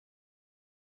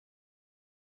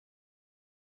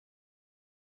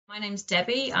My name's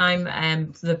Debbie.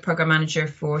 I'm the programme manager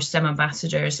for STEM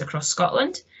ambassadors across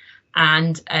Scotland,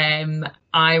 and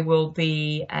I'll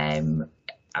be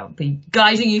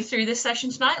guiding you through this session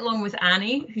tonight, along with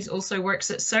Annie, who also works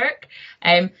at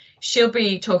SSERC. She'll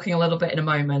be talking a little bit in a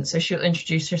moment, so she'll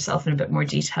introduce herself in a bit more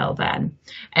detail then.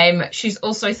 She's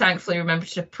also thankfully remembered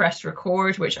to press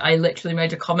record, which I literally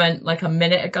made a comment like a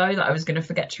minute ago that I was going to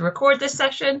forget to record this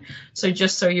session. So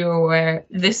just so you're aware,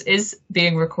 this is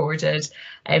being recorded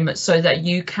so that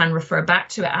you can refer back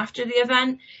to it after the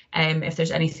event. If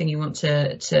there's anything you want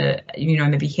to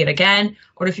maybe hear again,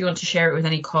 or if you want to share it with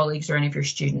any colleagues or any of your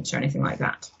students or anything like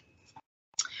that.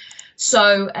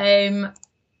 So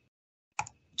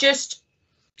just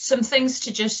some things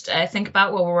to think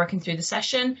about while we're working through the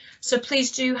session. So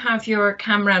please do have your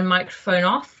camera and microphone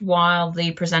off while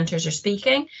the presenters are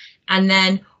speaking, and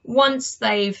then once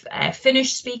they've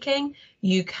finished speaking,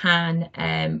 you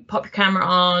can pop your camera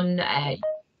on,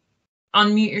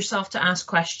 unmute yourself to ask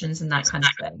questions and that kind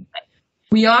of thing.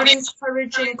 We are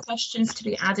encouraging questions to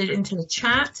be added into the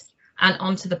chat and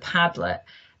onto the Padlet.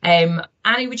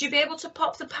 Annie, would you be able to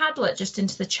pop the Padlet just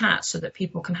into the chat so that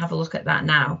people can have a look at that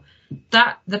now?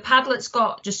 The Padlet's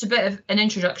got just a bit of an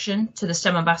introduction to the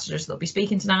STEM ambassadors that'll be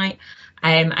speaking tonight,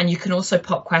 and you can also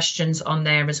pop questions on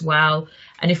there as well.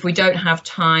 And if we don't have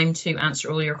time to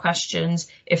answer all your questions,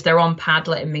 if they're on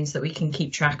Padlet, it means that we can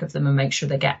keep track of them and make sure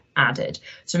they get added.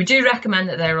 So we do recommend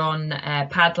that they're on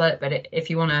Padlet, but if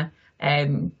you want to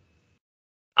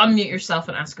unmute yourself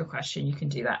and ask a question, you can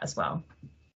do that as well.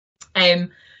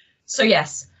 So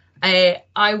yes,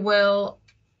 I will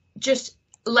just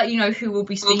let you know who will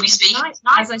be speaking tonight.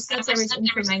 As I said, there is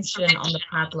information on the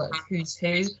Padlet of who's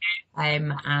who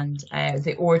and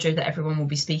the order that everyone will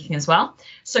be speaking as well.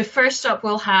 So first up,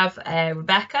 we'll have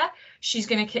Rebecca. She's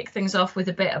going to kick things off with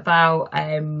a bit about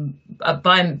being a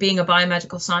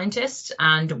biomedical scientist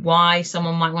and why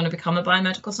someone might want to become a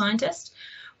biomedical scientist.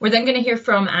 We're then going to hear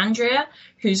from Andrea,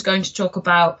 who's going to talk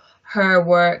about her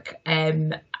work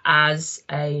as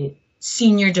a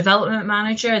senior development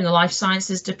manager in the life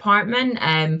sciences department,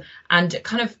 and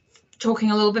kind of talking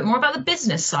a little bit more about the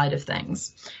business side of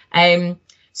things.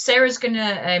 Sarah's going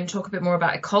to talk a bit more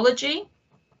about ecology.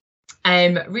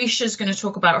 Risha's going to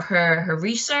talk about her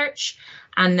research,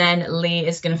 and then Lee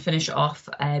is going to finish off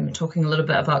talking a little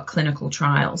bit about clinical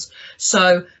trials.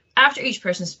 So after each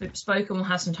person's spoken, we'll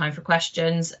have some time for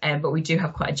questions, but we do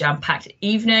have quite a jam-packed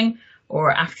evening or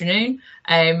afternoon,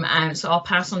 so I'll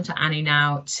pass on to Annie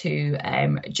now to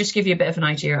just give you a bit of an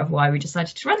idea of why we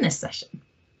decided to run this session.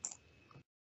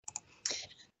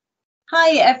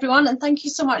 Hi everyone, and thank you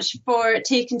so much for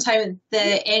taking time at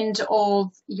the end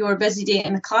of your busy day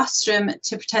in the classroom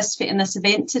to participate in this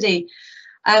event today.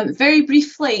 Very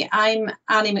briefly, I'm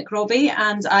Annie McRobbie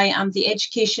and I am the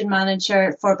Education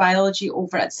Manager for Biology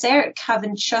over at SSERC,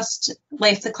 having just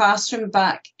left the classroom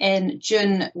back in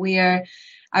June, where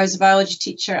I was a biology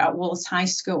teacher at Wallace High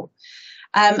School.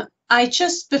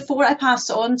 Before I pass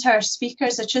on to our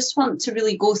speakers, I just want to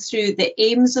really go through the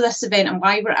aims of this event and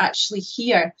why we're actually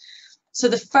here. So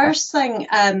the first thing,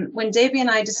 when Debbie and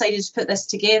I decided to put this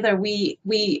together,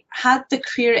 we had the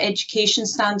career education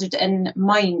standard in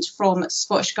mind from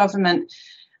Scottish Government.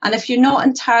 And if you're not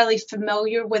entirely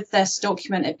familiar with this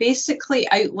document, it basically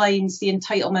outlines the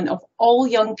entitlement of all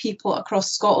young people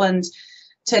across Scotland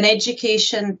to an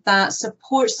education that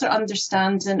supports their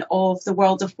understanding of the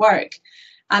world of work.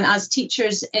 And as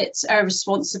teachers, it's our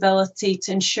responsibility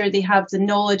to ensure they have the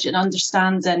knowledge and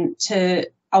understanding to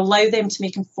allow them to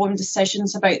make informed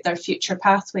decisions about their future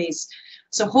pathways.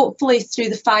 So hopefully through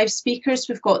the 5 speakers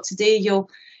we've got today, you'll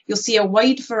see a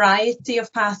wide variety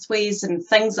of pathways and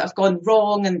things that have gone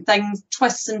wrong and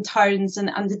twists and turns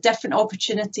and the different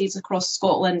opportunities across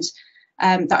Scotland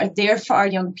that are there for our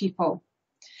young people.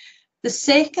 The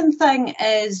second thing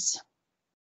is,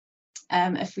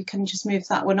 if we can just move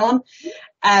that one on,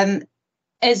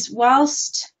 is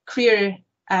whilst career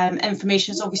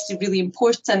information is obviously really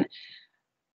important,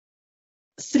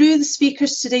 through the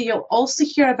speakers today, you'll also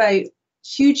hear about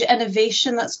huge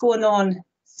innovation that's going on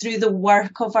through the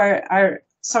work of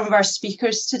some of our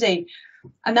speakers today.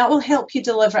 And that will help you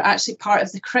deliver actually part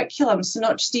of the curriculum. So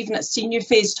not just even at senior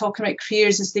phase talking about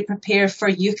careers as they prepare for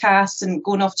UCAS and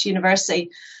going off to university,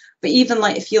 but even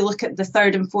like if you look at the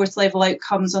 3rd and 4th level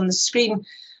outcomes on the screen,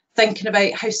 thinking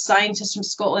about how scientists from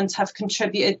Scotland have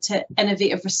contributed to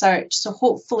innovative research. So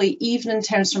hopefully, even in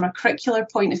terms from a curricular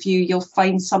point of view, you'll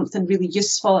find something really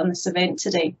useful in this event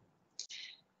today.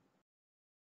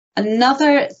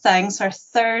 Another thing, so our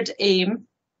third aim,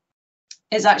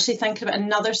 is actually thinking about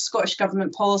another Scottish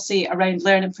Government policy around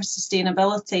learning for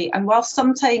sustainability. And while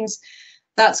sometimes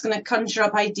That's going to conjure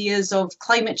up ideas of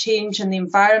climate change and the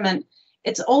environment.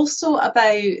 It's also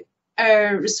about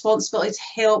our responsibility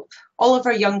to help all of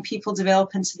our young people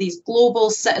develop into these global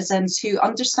citizens who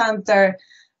understand their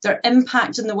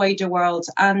impact in the wider world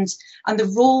and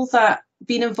the role that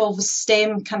being involved with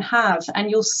STEM can have. And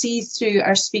you'll see through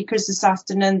our speakers this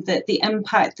afternoon that the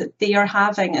impact that they are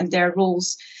having in their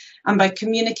roles. And by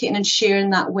communicating and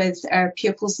sharing that with our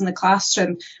pupils in the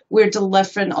classroom, we're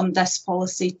delivering on this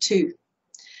policy too.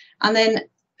 And then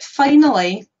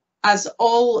finally, as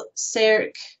all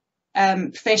SSERC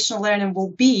professional learning will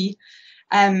be,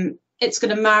 it's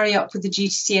going to marry up with the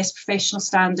GTCS professional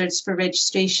standards for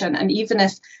registration. And even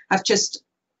if I've just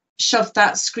shoved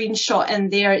that screenshot in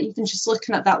there, even just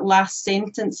looking at that last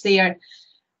sentence there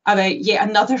about yet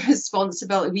another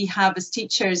responsibility we have as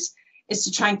teachers is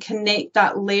to try and connect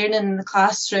that learning in the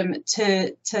classroom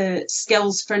to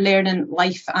skills for learning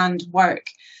life and work.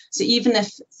 So even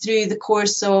if through the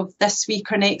course of this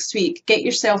week or next week, get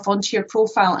yourself onto your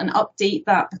profile and update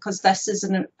that, because this is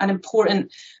an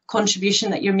important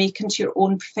contribution that you're making to your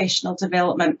own professional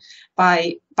development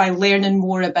by learning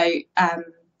more about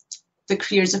the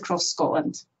careers across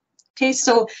Scotland. Okay,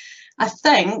 so I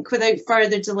think without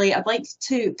further delay, I'd like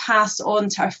to pass on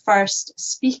to our first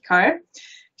speaker,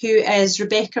 who is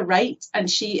Rebecca Wright, and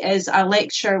she is a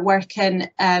lecturer working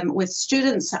with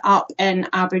students up in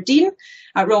Aberdeen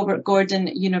at Robert Gordon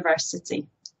University.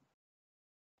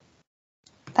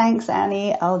 Thanks,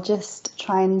 Annie. I'll just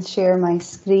try and share my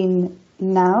screen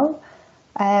now.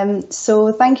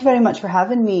 So thank you very much for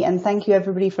having me, and thank you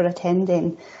everybody for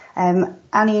attending.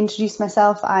 Annie introduced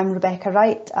myself. I'm Rebecca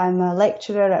Wright. I'm a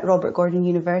lecturer at Robert Gordon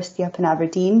University up in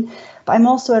Aberdeen, but I'm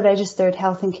also a registered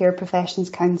Health and Care Professions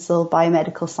Council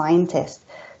biomedical scientist.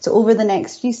 So over the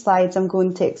next few slides, I'm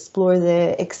going to explore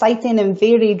the exciting and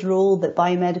varied role that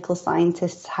biomedical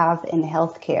scientists have in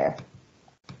healthcare.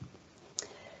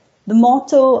 The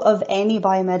motto of any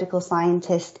biomedical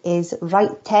scientist is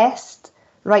right test,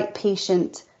 right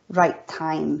patient, right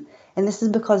time. And this is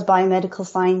because biomedical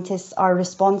scientists are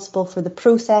responsible for the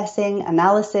processing,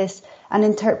 analysis, and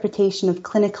interpretation of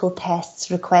clinical tests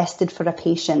requested for a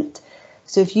patient.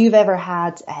 So if you've ever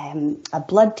had a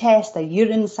blood test, a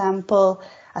urine sample,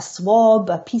 a swab,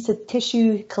 a piece of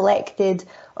tissue collected,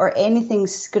 or anything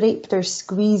scraped or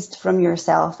squeezed from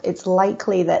yourself, it's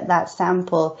likely that that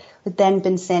sample would then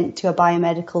been sent to a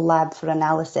biomedical lab for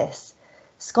analysis.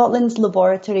 Scotland's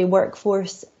laboratory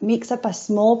workforce makes up a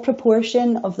small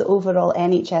proportion of the overall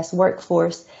NHS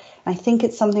workforce, and I think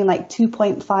it's something like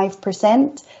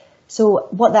 2.5%. So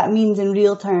what that means in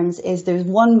real terms is there's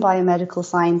one biomedical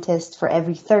scientist for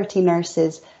every 30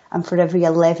 nurses and for every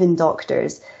 11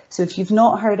 doctors. So if you've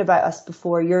not heard about us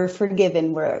before, you're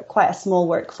forgiven. We're quite a small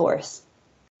workforce.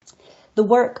 The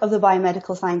work of the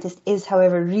biomedical scientist is,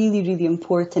 however, really, really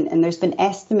important, and there's been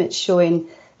estimates showing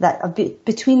that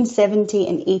between 70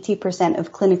 and 80%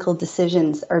 of clinical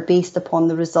decisions are based upon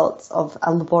the results of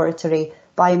a laboratory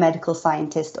biomedical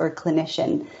scientist or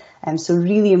clinician. So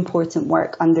really important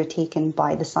work undertaken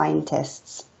by the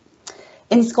scientists.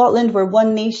 In Scotland, we're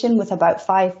one nation with about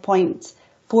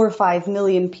 5.45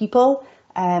 million people.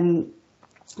 And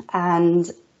I'm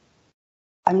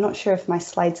not sure if my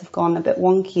slides have gone a bit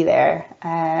wonky there.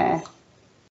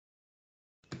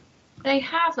 They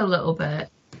have a little bit.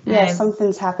 Yeah,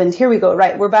 something's happened. Here we go.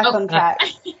 Right, we're back on track.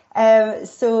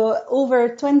 So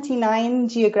over 29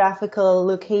 geographical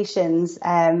locations,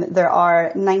 there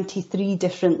are 93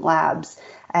 different labs,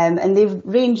 and they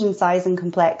range in size and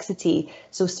complexity.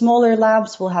 So smaller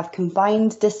labs will have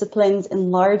combined disciplines,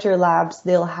 and larger labs,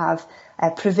 they'll have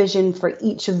provision for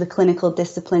each of the clinical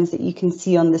disciplines that you can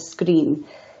see on the screen.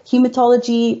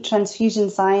 Hematology, transfusion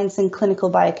science, and clinical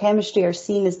biochemistry are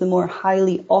seen as the more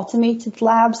highly automated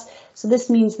labs. So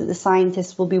this means that the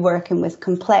scientists will be working with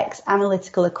complex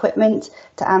analytical equipment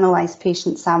to analyse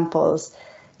patient samples.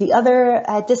 The other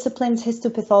disciplines,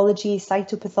 histopathology,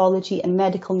 cytopathology, and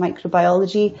medical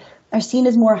microbiology, are seen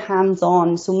as more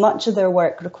hands-on. So much of their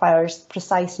work requires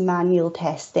precise manual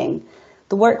testing.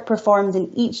 The work performed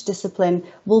in each discipline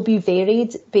will be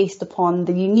varied based upon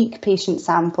the unique patient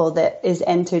sample that is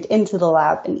entered into the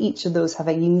lab, and each of those have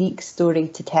a unique story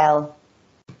to tell.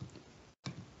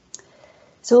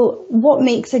 So what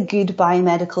makes a good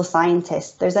biomedical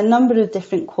scientist? There's a number of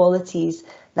different qualities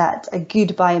that a good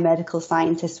biomedical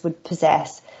scientist would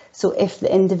possess. So if the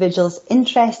individual's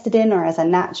interested in or has a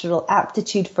natural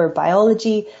aptitude for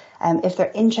biology, if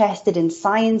they're interested in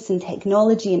science and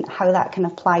technology and how that can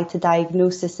apply to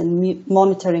diagnosis and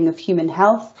monitoring of human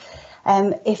health,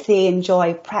 if they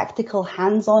enjoy practical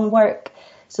hands-on work,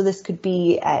 So this could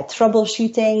be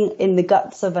troubleshooting in the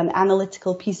guts of an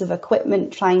analytical piece of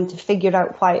equipment, trying to figure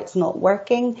out why it's not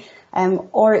working.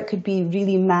 Or it could be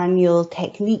really manual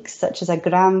techniques such as a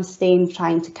gram stain,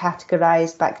 trying to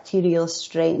categorize bacterial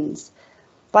strains.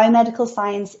 Biomedical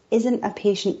science isn't a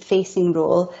patient-facing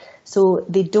role, so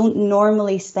they don't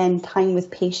normally spend time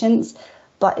with patients,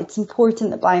 but it's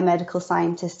important that biomedical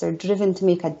scientists are driven to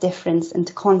make a difference and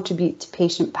to contribute to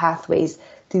patient pathways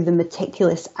through the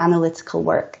meticulous analytical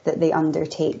work that they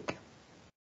undertake.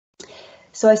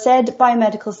 So I said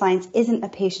biomedical science isn't a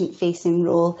patient-facing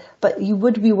role, but you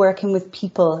would be working with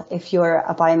people if you're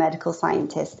a biomedical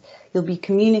scientist. You'll be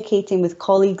communicating with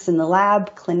colleagues in the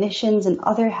lab, clinicians and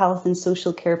other health and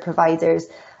social care providers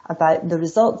about the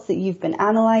results that you've been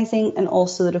analysing and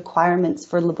also the requirements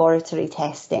for laboratory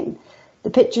testing. The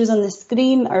pictures on the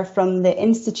screen are from the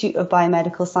Institute of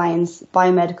Biomedical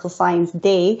Science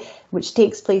Day, which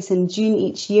takes place in June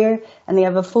each year, and they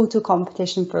have a photo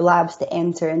competition for labs to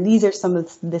enter, and these are some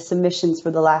of the submissions for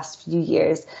the last few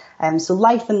years. So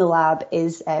life in the lab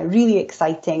is really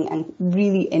exciting and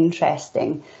really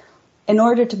interesting. In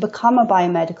order to become a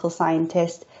biomedical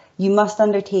scientist, you must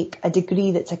undertake a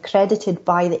degree that's accredited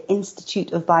by the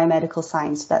Institute of Biomedical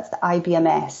Science, so that's the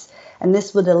IBMS. And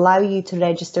this would allow you to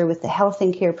register with the Health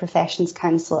and Care Professions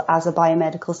Council as a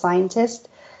biomedical scientist.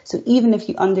 So even if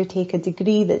you undertake a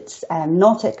degree that's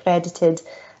not accredited,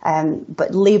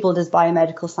 but labelled as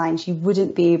biomedical science, you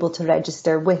wouldn't be able to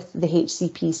register with the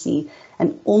HCPC.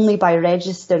 And only by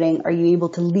registering are you able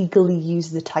to legally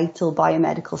use the title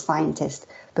biomedical scientist,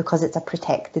 because it's a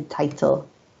protected title.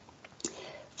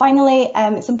 Finally,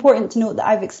 it's important to note that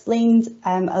I've explained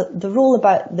the role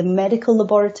about the medical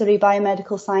laboratory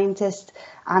biomedical scientist,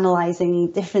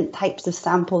 analysing different types of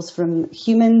samples from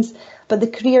humans, but the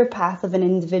career path of an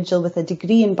individual with a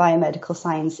degree in biomedical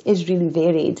science is really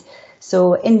varied.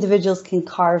 So individuals can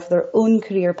carve their own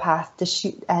career path to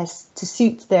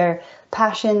suit their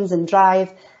passions and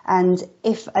drive. And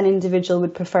if an individual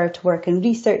would prefer to work in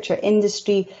research or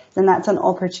industry, then that's an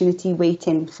opportunity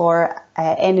waiting for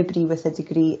anybody with a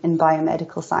degree in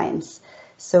biomedical science.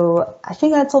 So I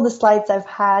think that's all the slides I've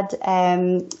had.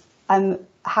 I'm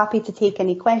happy to take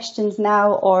any questions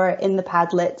now or in the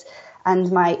Padlet.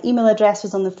 And my email address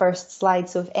was on the first slide,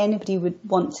 so if anybody would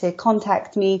want to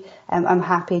contact me, I'm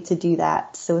happy to do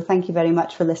that. So thank you very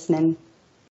much for listening.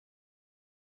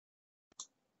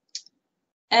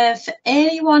 If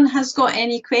anyone has got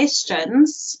any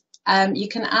questions, you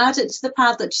can add it to the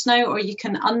Padlet just now, or you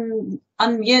can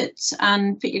unmute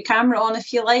and put your camera on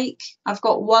if you like. I've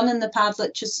got one in the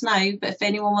Padlet just now, but if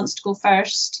anyone wants to go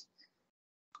first.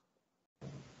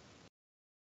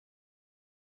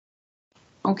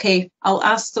 Okay, I'll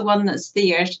ask the one that's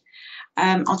there.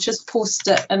 I'll just post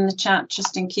it in the chat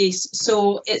just in case.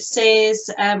 So it says,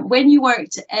 when you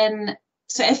worked in,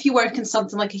 so if you work in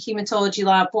something like a haematology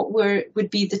lab, what would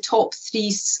be the top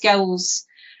 3 skills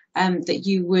that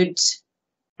you would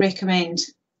recommend?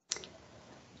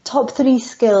 Top 3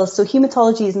 skills. So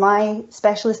haematology is my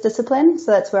specialist discipline.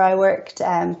 So that's where I worked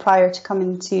prior to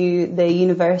coming to the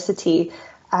university.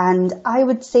 And I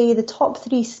would say the top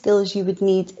 3 skills you would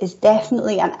need is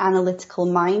definitely an analytical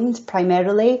mind,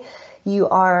 primarily. You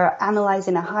are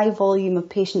analysing a high volume of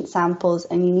patient samples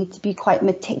and you need to be quite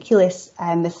meticulous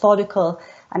and methodical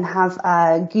and have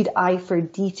a good eye for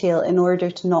detail in order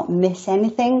to not miss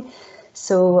anything.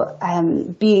 So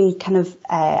being kind of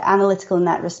analytical in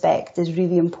that respect is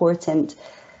really important.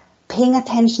 Paying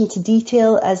attention to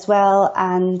detail as well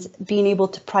and being able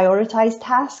to prioritise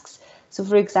tasks. So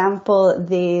for example,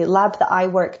 the lab that I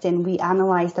worked in, we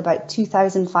analysed about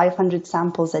 2,500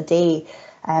 samples a day.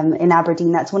 In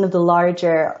Aberdeen. That's one of the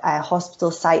larger hospital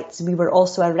sites. We were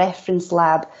also a reference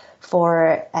lab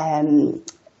for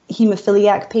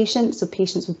haemophiliac patients, so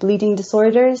patients with bleeding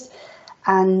disorders,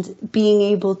 and being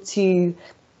able to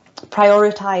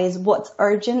prioritise what's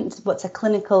urgent, what's a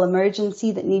clinical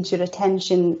emergency that needs your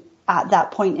attention at that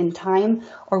point in time,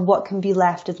 or what can be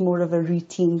left as more of a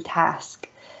routine task.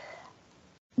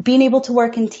 Being able to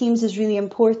work in teams is really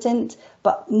important,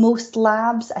 but most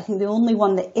labs, I think the only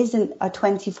one that isn't a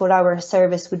 24-hour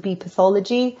service would be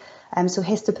pathology, so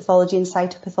histopathology and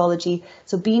cytopathology.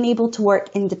 So being able to work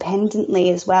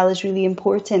independently as well is really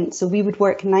important. So we would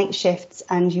work night shifts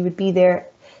and you would be there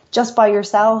just by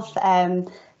yourself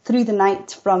through the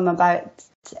night from about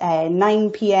 9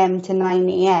 p.m. to 9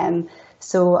 a.m.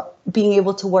 So being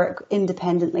able to work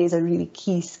independently is a really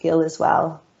key skill as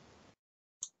well.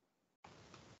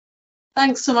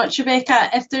 Thanks so much, Rebecca.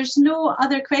 If there's no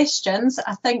other questions,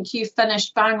 I think you've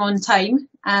finished bang on time,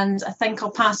 and I think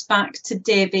I'll pass back to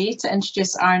Debbie to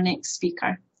introduce our next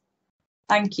speaker.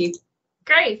 Thank you.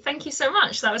 Great, thank you so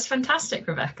much. That was fantastic,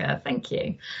 Rebecca. Thank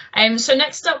you. So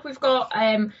next up, we've got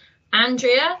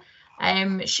Andrea.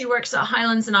 She works at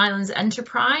Highlands and Islands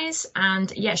Enterprise,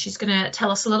 and yeah, she's going to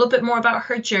tell us a little bit more about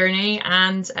her journey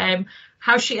and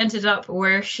how she ended up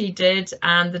where she did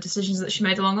and the decisions that she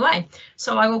made along the way.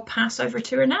 So I will pass over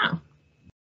to her now.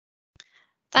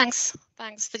 Thanks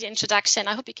for the introduction.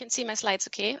 I hope you can see my slides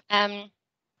okay.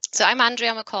 So I'm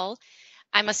Andrea McCall.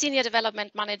 I'm a Senior Development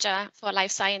Manager for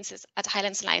Life Sciences at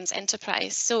Highlands and Islands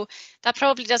Enterprise. So that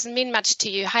probably doesn't mean much to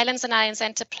you. Highlands and Islands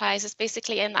Enterprise is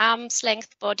basically an arm's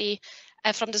length body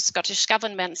from the Scottish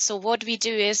Government. So what we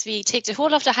do is we take the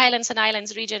whole of the Highlands and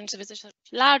Islands region, which is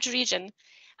a large region,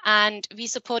 and we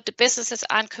support the businesses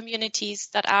and communities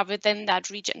that are within that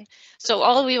region. So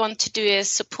all we want to do is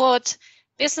support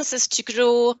businesses to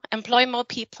grow, employ more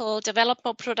people, develop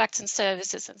more products and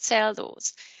services and sell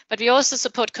those. But we also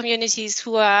support communities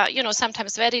who are,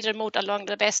 sometimes very remote along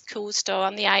the west coast or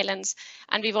on the islands,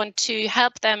 and we want to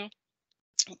help them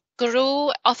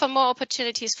grow, offer more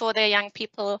opportunities for their young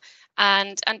people,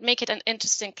 and make it an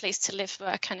interesting place to live,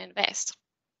 work, and invest.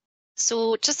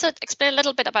 So just to explain a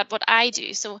little bit about what I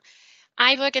do. So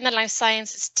I work in the life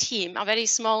sciences team, a very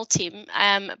small team,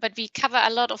 but we cover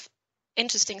a lot of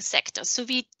interesting sectors. So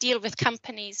we deal with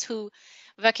companies who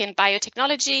work in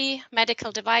biotechnology,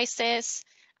 medical devices,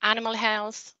 animal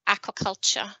health,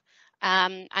 aquaculture,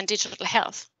 and digital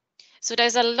health. So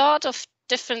there's a lot of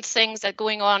different things that are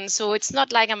going on. So it's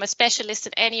not like I'm a specialist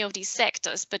in any of these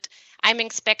sectors, but I'm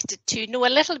expected to know a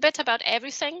little bit about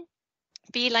everything,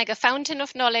 be like a fountain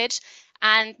of knowledge,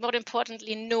 and more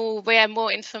importantly, know where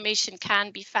more information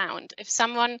can be found. If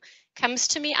someone comes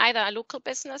to me, either a local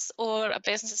business or a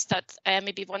business that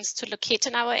maybe wants to locate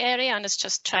in our area and is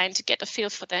just trying to get a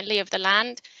feel for the lay of the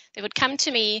land, they would come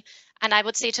to me and I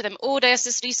would say to them, oh, there's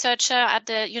this researcher at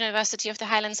the University of the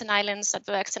Highlands and Islands that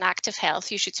works in active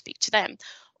health, you should speak to them.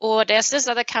 Or there's this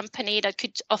other company that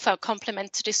could offer a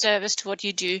complementary service to what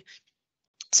you do.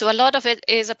 So a lot of it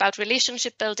is about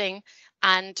relationship building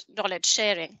and knowledge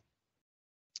sharing.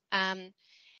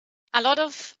 A lot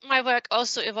of my work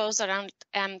also evolves around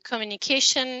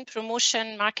communication,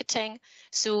 promotion, marketing.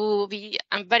 So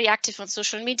I'm very active on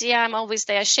social media. I'm always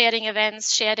there sharing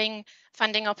events, sharing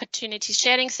funding opportunities,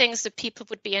 sharing things that people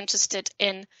would be interested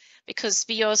in, because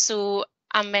we also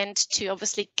are meant to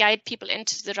obviously guide people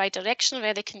into the right direction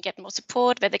where they can get more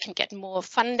support, where they can get more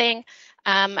funding,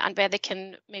 and where they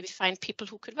can maybe find people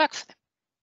who could work for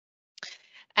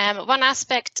them. One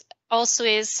aspect also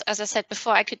is, as I said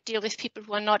before, I could deal with people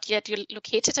who are not yet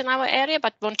located in our area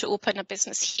but want to open a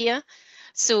business here.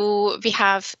 So we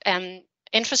have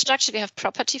infrastructure, we have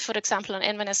property, for example, on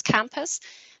Inverness campus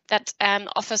that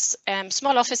offers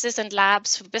small offices and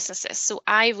labs for businesses. So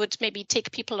I would maybe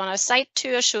take people on a site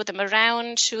tour, show them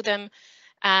around, show them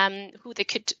who they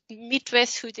could meet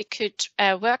with, who they could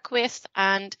work with,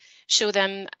 and show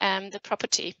them the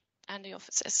property and the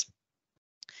offices.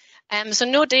 So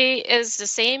no day is the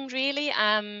same really,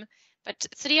 but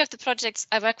 3 of the projects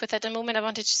I work with at the moment I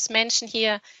wanted to just mention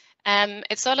here.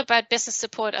 It's all about business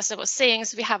support, as I was saying.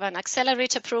 So we have an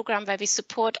accelerator program where we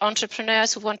support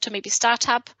entrepreneurs who want to maybe start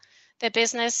up their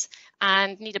business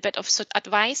and need a bit of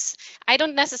advice. I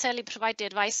don't necessarily provide the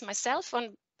advice myself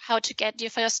on how to get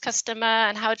your first customer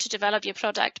and how to develop your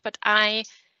product, but I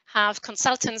have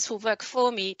consultants who work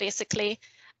for me basically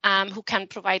who can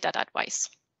provide that advice.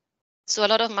 So a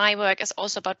lot of my work is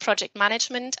also about project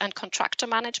management and contractor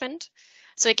management.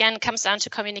 So again, it comes down to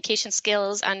communication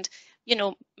skills and,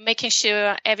 making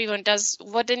sure everyone does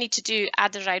what they need to do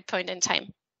at the right point in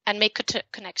time and make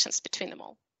connections between them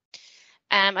all.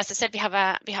 As I said,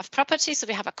 we have property, so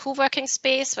we have a co-working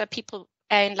space where people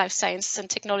in life sciences and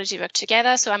technology work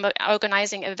together. So I'm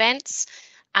organizing events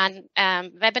and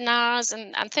webinars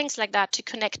and things like that to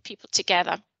connect people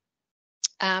together.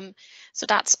 So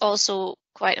that's also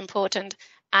quite important.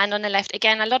 And on the left,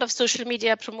 again, a lot of social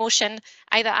media promotion.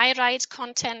 Either I write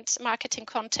content, marketing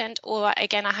content, or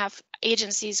again, I have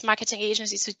agencies, marketing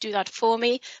agencies who do that for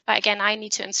me. But again, I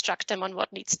need to instruct them on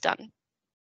what needs done.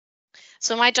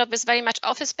 So my job is very much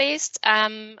office-based.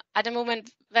 At the moment,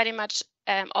 very much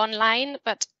online,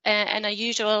 but in a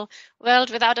usual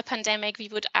world without a pandemic, we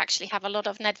would actually have a lot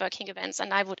of networking events,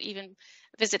 and I would even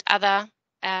visit other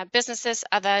businesses,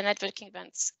 other networking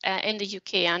events in the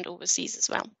UK and overseas as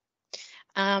well.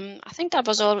 I think that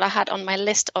was all I had on my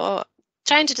list, or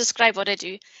trying to describe what I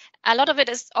do. A lot of it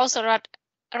is also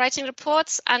writing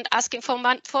reports and asking for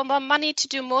more money to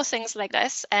do more things like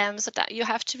this, so that you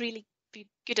have to really be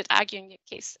good at arguing your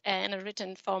case in a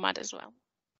written format as well.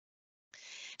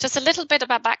 just a little bit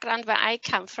about background where I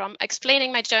come from,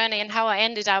 explaining my journey and how I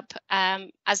ended up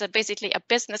as basically a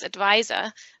business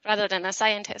advisor rather than a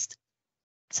scientist.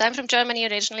 So I'm from Germany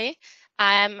originally.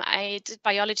 I did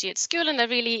biology at school, and I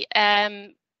really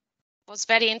was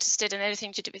very interested in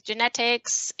everything to do with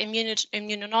genetics,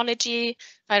 immunology,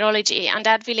 virology, and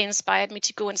that really inspired me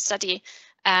to go and study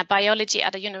biology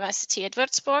at a university at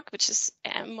Würzburg, which is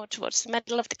more towards the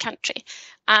middle of the country.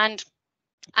 And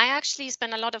I actually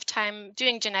spent a lot of time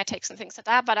doing genetics and things like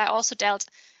that, but I also dealt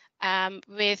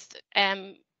with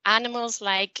animals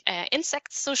like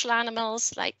insects, social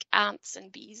animals like ants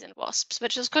and bees and wasps,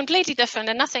 which is completely different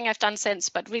and nothing I've done since,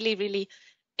 but really, really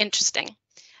interesting.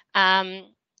 And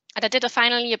I did a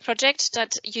final year project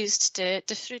that used the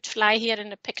fruit fly here in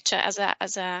the picture as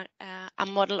a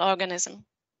model organism.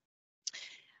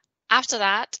 After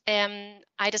that,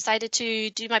 I decided to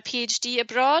do my PhD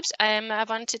abroad. I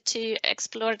wanted to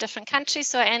explore different countries,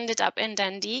 so I ended up in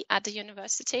Dundee at the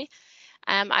university.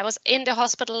 I was in the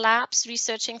hospital labs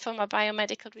researching for my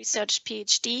biomedical research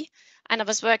PhD, and I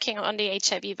was working on the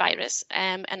HIV virus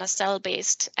in a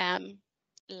cell-based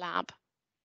lab.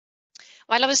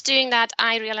 While I was doing that,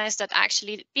 I realized that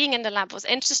actually being in the lab was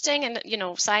interesting, and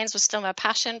science was still my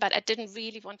passion, but I didn't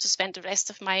really want to spend the rest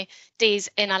of my days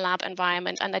in a lab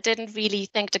environment, and I didn't really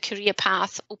think the career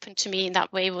path open to me in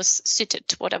that way was suited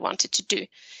to what I wanted to do.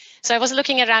 So I was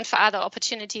looking around for other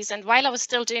opportunities, and while I was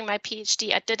still doing my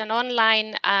PhD, I did an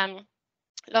online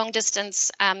long distance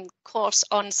course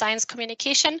on science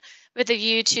communication with a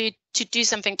view to do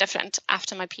something different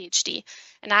after my PhD.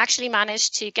 And I actually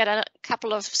managed to get a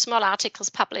couple of small articles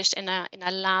published in a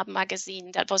lab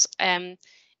magazine that was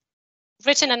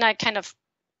written in a kind of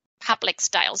public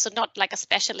style, so not like a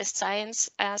specialist science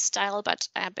style, but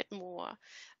a bit more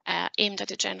aimed at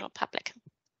the general public.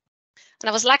 And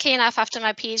I was lucky enough after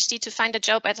my PhD to find a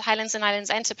job at Highlands and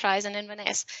Islands Enterprise in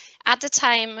Inverness. At the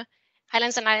time,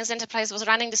 Highlands and Islands Enterprise was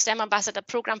running the STEM Ambassador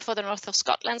program for the north of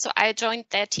Scotland, so I joined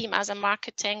their team as a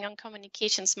marketing and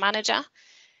communications manager.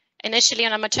 Initially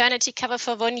on a maternity cover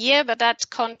for 1 year, but that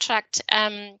contract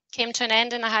came to an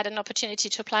end and I had an opportunity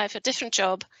to apply for a different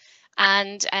job.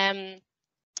 And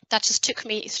that just took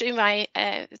me through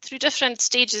through different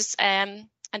stages and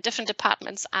different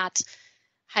departments at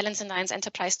Highlands and Islands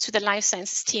Enterprise to the life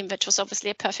sciences team, which was obviously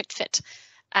a perfect fit.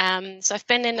 So I've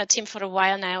been in the team for a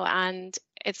while now, and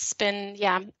it's been,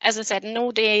 as I said,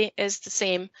 no day is the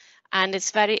same. And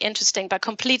it's very interesting, but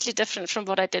completely different from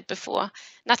what I did before.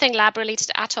 Nothing lab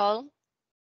related at all.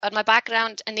 But my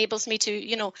background enables me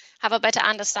to, have a better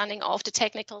understanding of the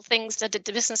technical things that the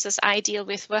businesses I deal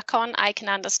with work on. I can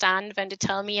understand when they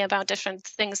tell me about different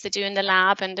things they do in the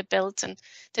lab and they build and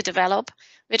they develop,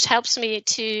 which helps me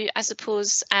to, I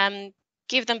suppose,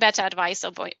 give them better advice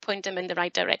or point them in the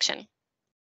right direction.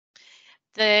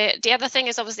 The other thing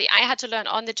is obviously I had to learn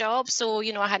on the job. So,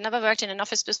 I had never worked in an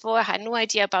office before. I had no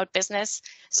idea about business.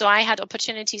 So I had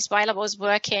opportunities while I was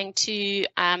working to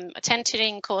attend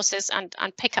training courses and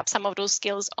pick up some of those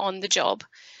skills on the job.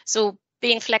 So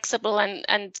being flexible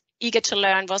and eager to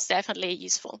learn was definitely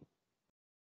useful.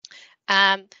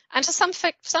 And just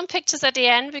some pictures at the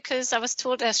end, because I was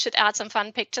told I should add some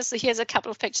fun pictures. So here's a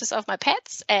couple of pictures of my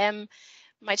pets,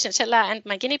 my chinchilla and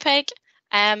my guinea pig.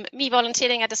 Me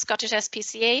volunteering at the Scottish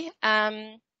SPCA,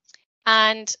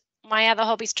 and my other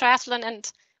hobbies, triathlon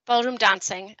and ballroom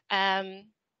dancing,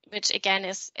 which again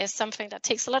is something that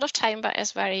takes a lot of time, but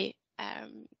is very,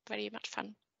 very much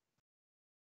fun.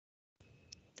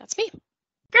 That's me.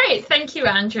 Great, thank you,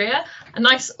 Andrea. A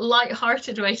nice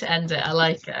light-hearted way to end it. I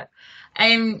like it.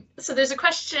 So there's a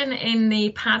question in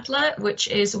the Padlet, which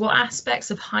is, what aspects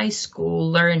of high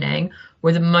school learning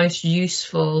were the most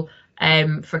useful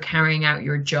for carrying out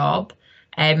your job,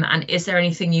 and is there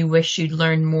anything you wish you'd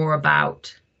learned more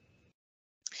about?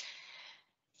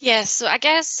 Yes, so I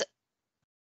guess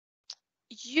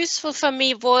useful for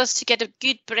me was to get a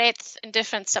good breadth in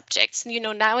different subjects.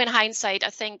 Now in hindsight, I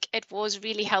think it was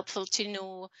really helpful to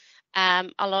know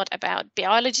a lot about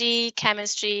biology,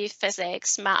 chemistry,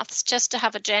 physics, maths, just to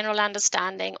have a general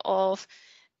understanding of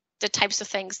the types of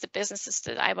things the businesses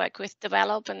that I work with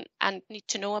develop and need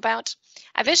to know about.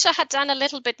 I wish I had done a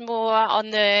little bit more on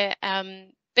the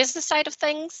business side of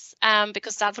things,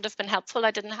 because that would have been helpful.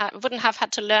 I wouldn't have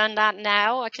had to learn that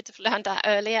now. I could have learned that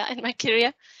earlier in my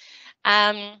career.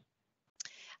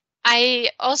 I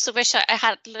also wish I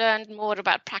had learned more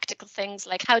about practical things,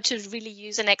 like how to really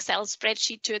use an Excel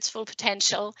spreadsheet to its full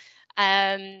potential,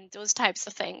 those types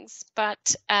of things.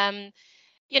 But,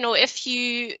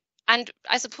 and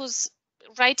I suppose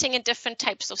writing in different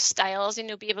types of styles,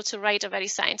 be able to write a very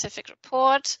scientific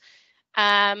report,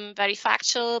 very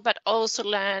factual, but also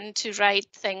learn to write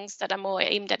things that are more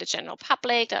aimed at the general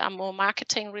public, that are more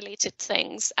marketing related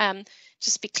things.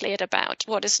 Just be clear about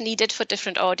what is needed for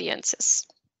different audiences.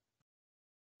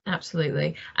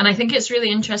 Absolutely. And I think it's really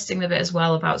interesting the bit as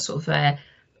well about sort of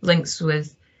links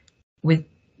with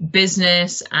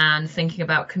business and thinking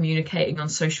about communicating on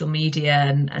social media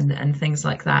and things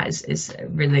like that is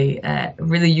really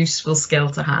really useful skill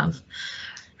to have.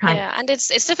 Right. Yeah, and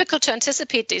it's difficult to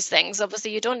anticipate these things.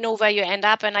 Obviously, you don't know where you end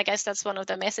up, and I guess that's one of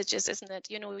the messages, isn't it?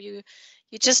 You know, you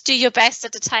just do your best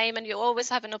at the time, and you always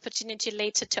have an opportunity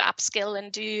later to upskill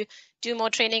and do more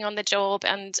training on the job.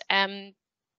 And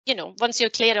you know, once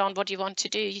you're clear on what you want to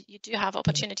do, you do have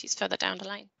opportunities further down the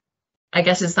line. I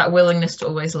guess it's that willingness to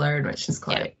always learn, which is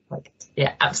quite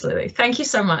yeah, absolutely. Thank you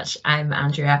so much,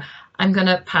 Andrea. I'm going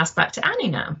to pass back to Annie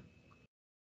now.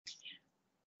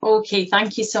 Okay,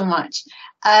 thank you so much.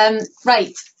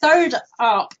 Right, third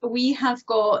up, we have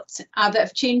got a bit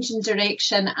of change in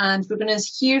direction, and we're going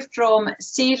to hear from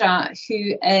Sarah,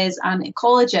 who is an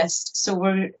ecologist. So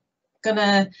we're going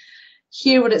to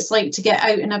hear what it's like to get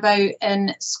out and about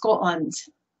in Scotland.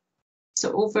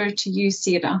 So over to you,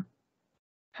 Sarah.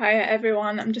 Hi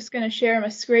everyone, I'm just going to share my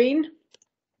screen.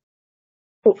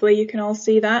 Hopefully you can all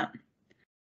see that.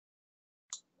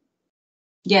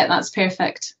 Yeah, that's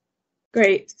perfect.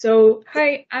 Great. So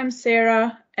hi, I'm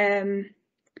Sarah, and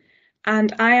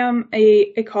I am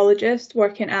an ecologist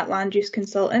working at Land Use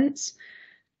Consultants,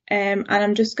 and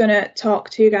I'm just going to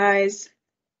talk to you guys.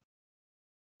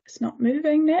 It's not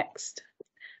moving next.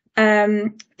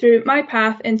 Through my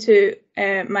path into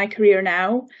my career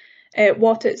now,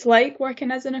 what it's like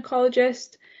working as an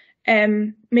ecologist,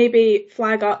 maybe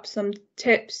flag up some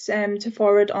tips to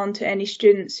forward on to any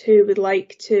students who would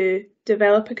like to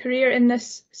develop a career in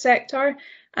this sector,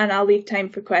 and I'll leave time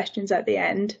for questions at the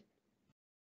end.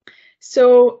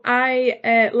 So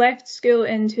I left school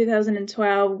in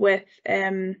 2012 with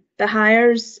the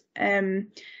hires.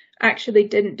 Actually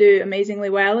didn't do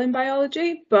amazingly well in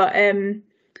biology, but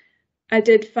I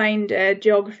did find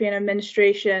geography and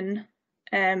administration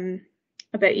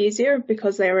a bit easier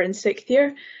because they were in 6th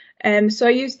year. So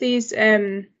I used these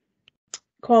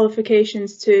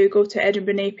qualifications to go to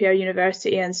Edinburgh Napier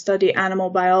University and study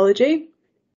animal biology.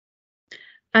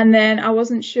 And then I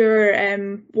wasn't sure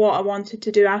what I wanted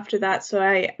to do after that, so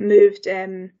I moved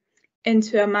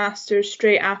into a master's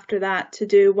straight after that to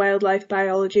do wildlife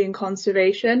biology and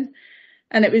conservation.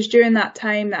 And it was during that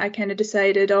time that I kind of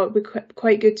decided, oh, it would be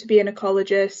quite good to be an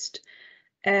ecologist.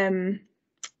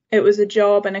 It was a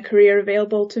job and a career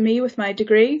available to me with my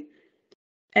degree.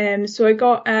 So I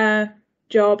got a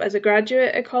job as a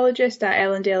graduate ecologist at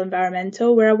Ellendale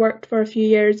Environmental, where I worked for a few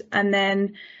years, and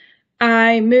then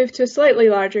I moved to a slightly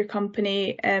larger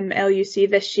company, LUC,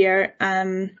 this year,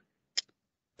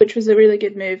 which was a really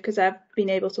good move because I've been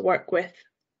able to work with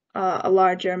a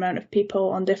larger amount of people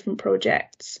on different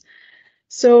projects.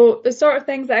 So the sort of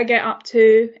things that I get up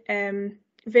to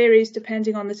varies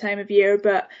depending on the time of year,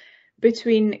 but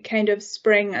between kind of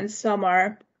spring and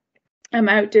summer, I'm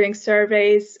out doing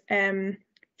surveys,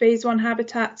 phase 1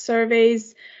 habitat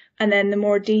surveys, and then the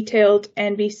more detailed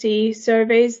NBC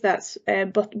surveys, that's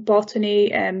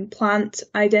botany, plant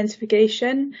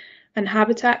identification and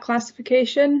habitat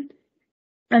classification.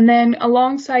 And then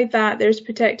alongside that, there's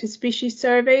protected species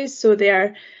surveys. So they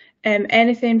are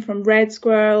anything from red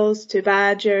squirrels to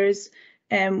badgers.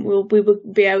 We will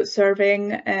be out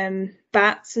surveying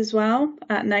bats as well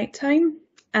at night time.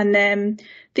 And then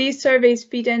these surveys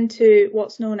feed into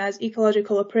what's known as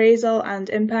ecological appraisal and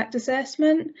impact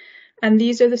assessment. And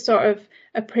these are the sort of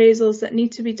appraisals that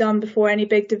need to be done before any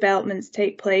big developments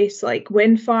take place, like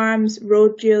wind farms,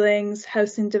 road dualings,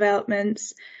 housing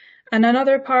developments. And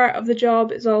another part of the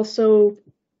job is also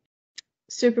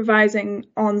supervising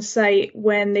on site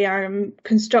when they are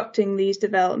constructing these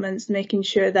developments, making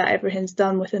sure that everything's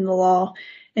done within the law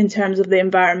in terms of the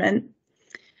environment.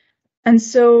 And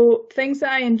so things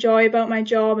that I enjoy about my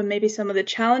job and maybe some of the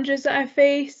challenges that I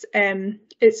face,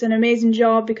 it's an amazing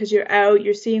job because you're out,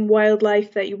 you're seeing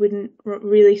wildlife that you wouldn't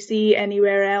really see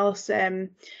anywhere else.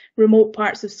 Remote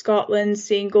parts of Scotland,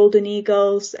 seeing golden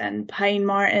eagles and pine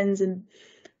martins, and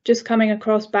just coming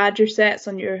across badger sets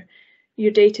on your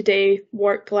day-to-day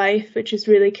work life, which is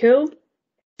really cool.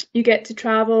 You get to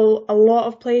travel a lot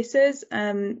of places,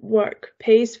 work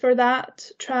pays for that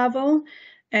travel.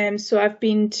 So I've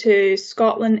been to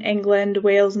Scotland, England,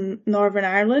 Wales and Northern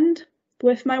Ireland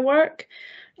with my work.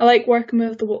 I like working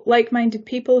with like-minded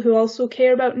people who also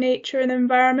care about nature and the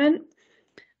environment.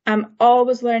 I'm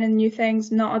always learning new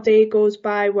things. Not a day goes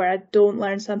by where I don't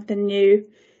learn something new.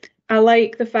 I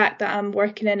like the fact that I'm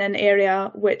working in an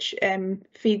area which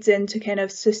feeds into kind of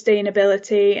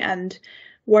sustainability and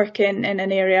working in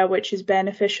an area which is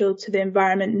beneficial to the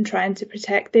environment and trying to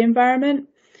protect the environment,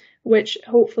 which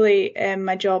hopefully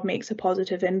my job makes a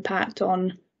positive impact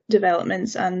on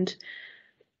developments and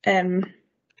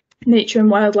nature and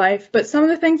wildlife. But some of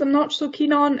the things I'm not so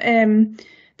keen on,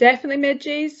 definitely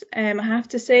middays. I have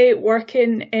to say,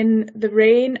 working in the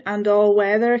rain and all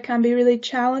weather can be really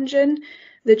challenging.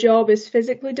 The job is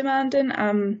physically demanding.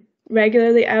 I'm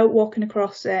regularly out walking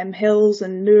across hills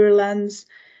and moorlands.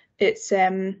 It's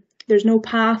there's no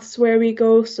paths where we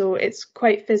go, so it's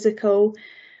quite physical.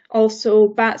 Also,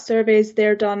 bat surveys,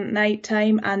 they're done at night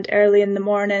time and early in the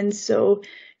morning, so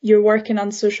you're working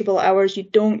unsociable hours. You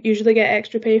don't usually get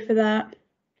extra pay for that.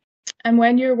 And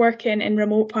when you're working in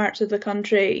remote parts of the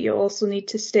country, you also need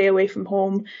to stay away from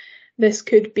home. This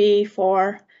could be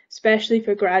for, especially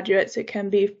for graduates, it can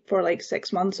be for like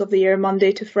 6 months of the year,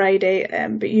 Monday to Friday,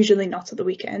 but usually not at the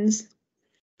weekends.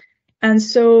 And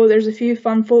so there's a few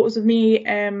fun photos of me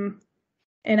in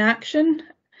action,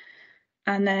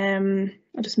 and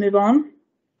I'll just move on.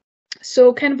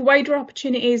 So kind of wider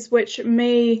opportunities which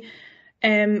may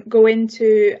go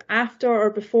into after or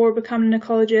before becoming an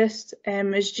ecologist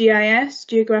is GIS,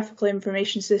 Geographical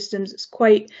Information Systems. It's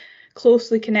quite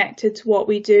closely connected to what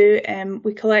we do.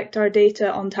 We collect our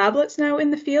data on tablets now in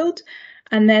the field,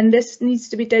 and then this needs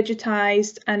to be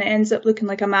digitised, and it ends up looking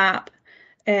like a map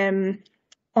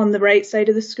on the right side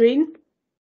of the screen.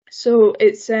 So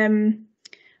it's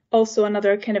also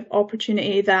another kind of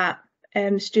opportunity that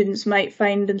students might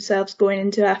find themselves going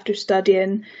into after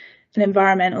studying an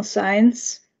environmental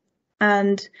science.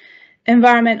 And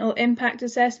environmental impact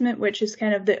assessment, which is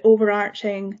kind of the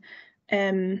overarching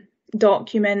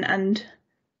document and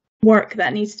work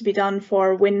that needs to be done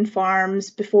for wind farms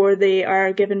before they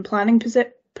are given planning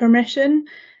permission.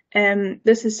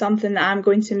 This is something that I'm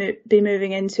going to be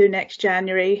moving into next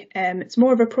January. It's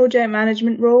more of a project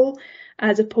management role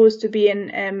as opposed to being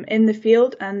in the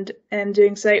field and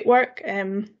doing site work.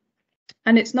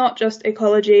 And it's not just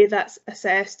ecology that's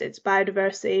assessed, it's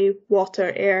biodiversity,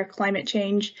 water, air, climate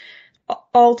change,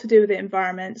 all to do with the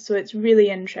environment. So it's really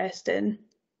interesting.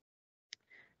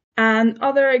 And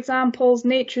other examples,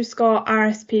 NatureScot,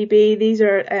 RSPB, these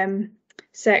are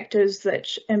sectors that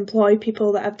employ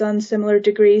people that have done similar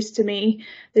degrees to me.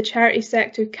 The charity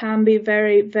sector can be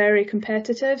very, very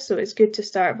competitive, so it's good to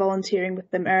start volunteering with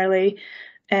them early.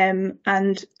 And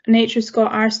NatureScot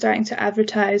are starting to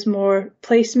advertise more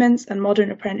placements and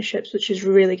modern apprenticeships, which is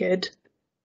really good.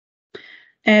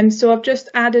 So I've just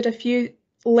added a few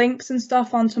links and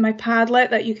stuff onto my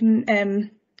Padlet that you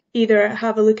can either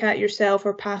have a look at yourself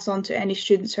or pass on to any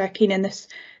students who are keen in this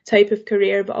type of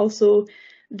career, but also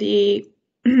the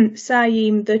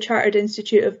SAIEM, the Chartered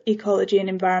Institute of Ecology and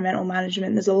Environmental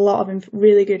Management. There's a lot of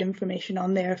really good information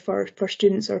on there for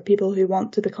students or people who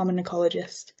want to become an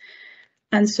ecologist.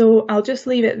 And so I'll just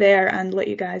leave it there and let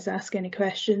you guys ask any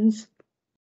questions.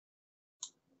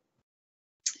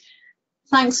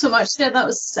 Thanks so much, Sarah. That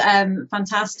was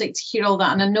fantastic to hear all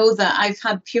that. And I know that I've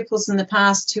had pupils in the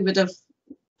past who would have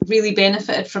really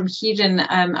benefited from hearing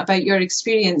about your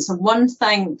experience. And one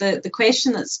thing, the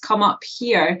question that's come up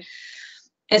here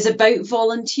is about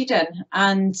volunteering.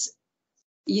 And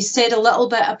you said a little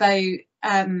bit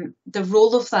about the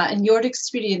role of that in your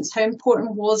experience. How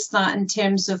important was that in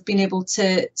terms of being able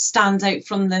to stand out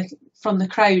from the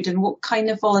crowd, and what kind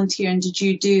of volunteering did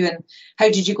you do, and how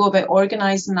did you go about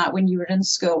organising that when you were in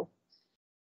school?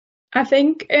 I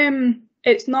think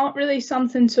it's not really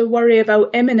something to worry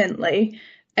about imminently,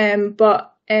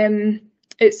 but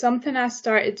it's something I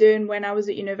started doing when I was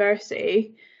at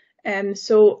university.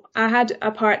 So I had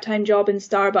a part-time job in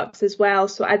Starbucks as well,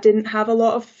 so I didn't have a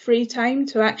lot of free time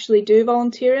to actually do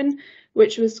volunteering,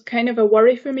 which was kind of a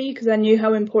worry for me because I knew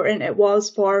how important it was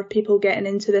for people getting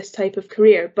into this type of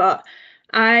career. But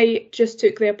I just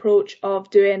took the approach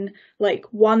of doing like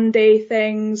one-day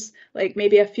things, like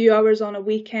maybe a few hours on a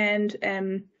weekend,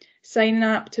 signing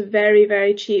up to very,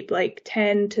 very cheap, like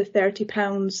 10 to 30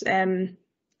 pounds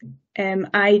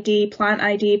ID, plant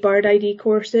ID, bird ID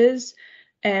courses.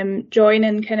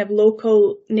 Joining kind of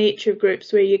local nature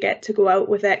groups where you get to go out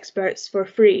with experts for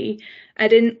free. I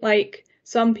didn't, like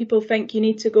some people think you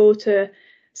need to go to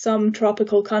some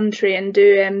tropical country and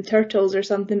do turtles or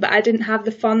something, but I didn't have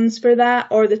the funds for that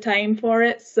or the time for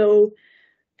it. So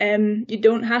you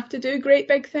don't have to do great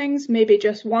big things, maybe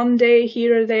just one day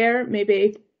here or there,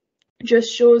 maybe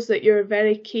just shows that you're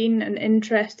very keen and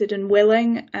interested and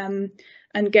willing,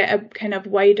 and get a kind of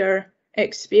wider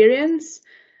experience.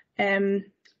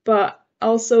 But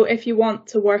Also, if you want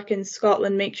to work in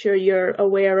Scotland, make sure you're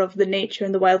aware of the nature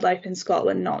and the wildlife in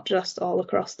Scotland, not just all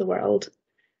across the world.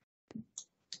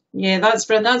 Yeah, that's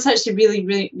brilliant. That's actually really,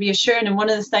 really reassuring. And one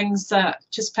of the things that,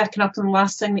 just picking up on the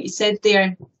last thing that you said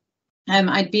there,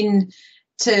 I'd been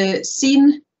to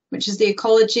SEEN, which is the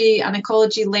Ecology and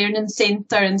Ecology Learning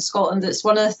Centre in Scotland. It's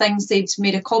one of the things they'd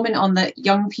made a comment on, that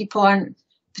young people aren't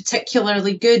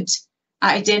particularly good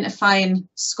at identifying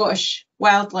Scottish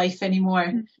wildlife anymore.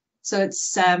 Mm. So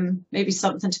it's maybe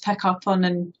something to pick up on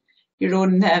in your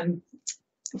own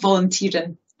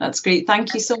volunteering. That's great.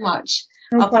 Thank you so much.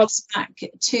 I'll pass back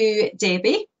to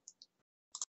Debbie.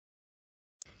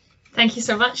 Thank you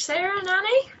so much, Sarah and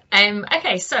Annie.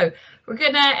 Okay, so we're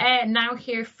gonna now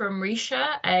hear from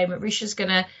Risha. Risha's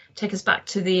gonna take us back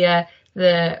to the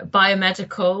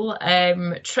biomedical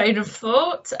train of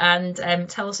thought and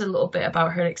tell us a little bit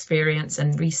about her experience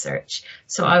and research.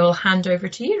 So I will hand over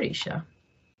to you, Risha.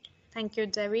 Thank you,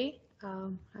 Debbie. I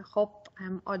hope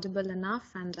I'm audible enough,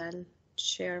 and I'll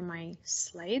share my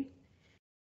slide.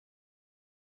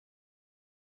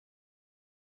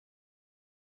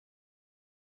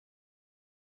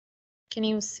 Can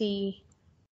you see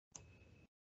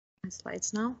my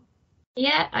slides now?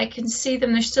 Yeah, I can see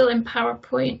them. They're still in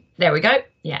PowerPoint. There we go.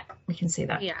 Yeah, we can see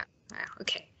that. Yeah,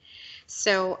 okay.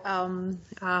 So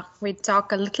we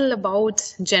talk a little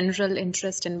about general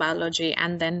interest in biology,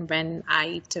 and then when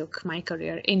I took my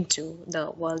career into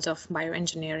the world of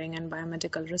bioengineering and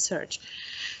biomedical research.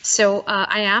 So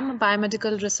I am a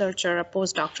biomedical researcher, a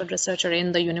postdoctoral researcher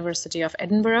in the University of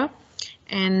Edinburgh.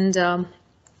 And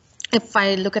if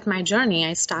I look at my journey,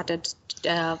 I started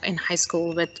in high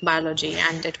school with biology,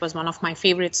 and it was one of my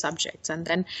favorite subjects. And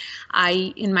then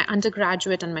in my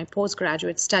undergraduate and my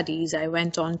postgraduate studies, I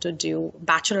went on to do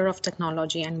Bachelor of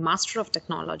Technology and Master of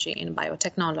Technology in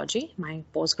biotechnology. My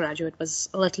postgraduate was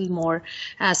a little more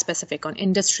specific on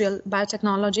industrial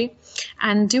biotechnology.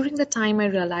 And during the time, I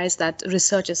realized that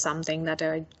research is something that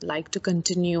I'd like to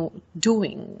continue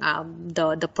doing.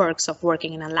 The perks of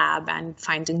working in a lab and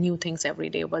finding new things every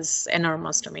day was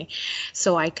enormous to me.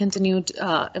 So I continued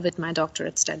with my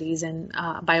doctorate studies in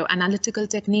bioanalytical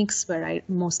techniques, where I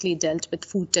mostly dealt with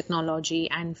food technology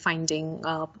and finding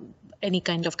any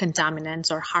kind of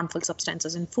contaminants or harmful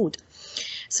substances in food.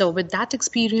 So with that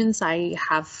experience, I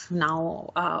have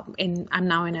now I'm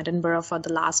now in Edinburgh for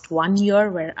the last 1 year,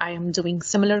 where I am doing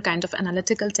similar kind of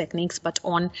analytical techniques, but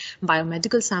on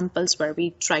biomedical samples, where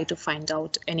we try to find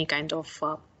out any kind of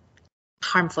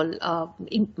harmful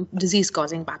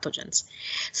disease-causing pathogens.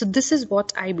 So this is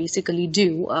what I basically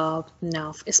do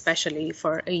now, especially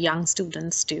for young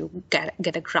students to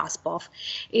get a grasp of,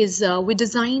 is we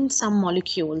designed some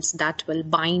molecules that will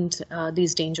bind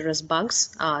these dangerous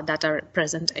bugs that are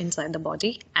present inside the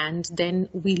body, and then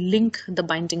we link the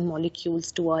binding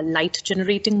molecules to a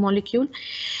light-generating molecule.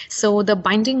 So the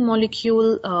binding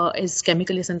molecule is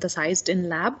chemically synthesized in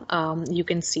lab. You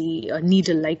can see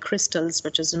needle-like crystals,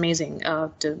 which is amazing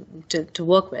to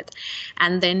work with.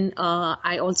 And then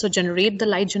I also generate the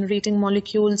light generating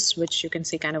molecules, which you can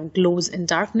see kind of glows in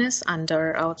darkness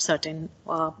under a certain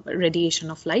radiation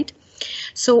of light.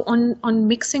 So on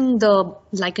mixing the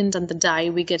ligand and the dye,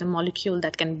 we get a molecule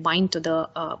that can bind to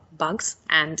the bugs.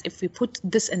 And if we put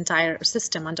this entire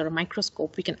system under a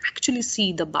microscope, we can actually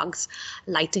see the bugs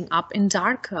lighting up in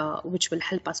dark, which will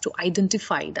help us to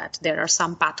identify that there are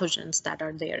some pathogens that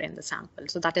are there in the sample.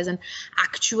 So that is an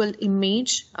actual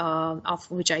image of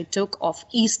which I took of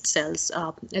yeast cells,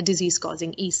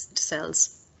 disease-causing yeast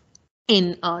cells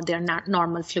in their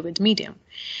normal fluid medium.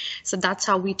 So that's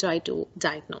how we try to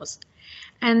diagnose.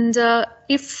 And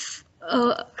if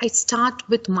I start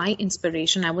with my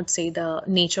inspiration, I would say the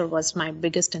nature was my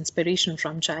biggest inspiration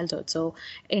from childhood. So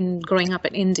in growing up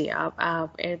in India,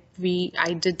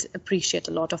 I did appreciate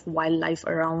a lot of wildlife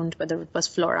around, whether it was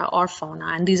flora or fauna.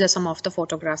 And these are some of the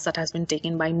photographs that has been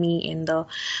taken by me in the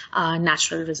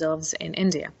natural reserves in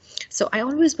India. So I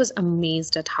always was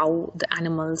amazed at how the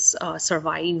animals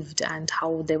survived and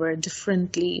how they had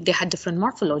different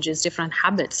morphologies, different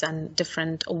habits, and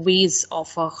different ways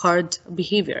of herd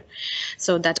behavior.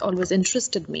 So that always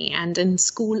interested me. And in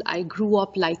school, I grew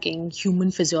up liking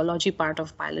human physiology part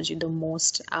of biology the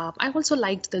most. I also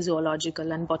liked the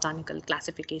zoological and botanical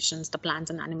classifications, the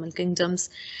plants and animal kingdoms.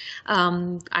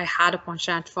 I had a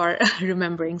penchant for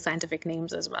remembering scientific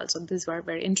names as well. So these were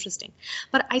very interesting.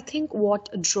 But I think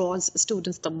what draws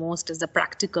students the most is the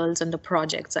practicals and the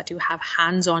projects that you have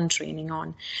hands-on training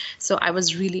on. So I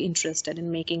was really interested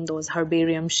in making those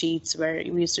herbarium sheets where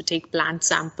we used to take plant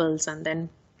samples and then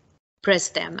press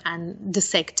them, and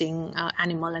dissecting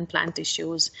animal and plant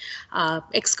tissues,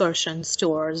 excursion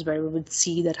tours where we would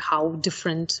see that how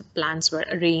different plants were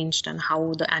arranged and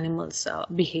how the animals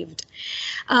behaved.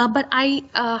 But I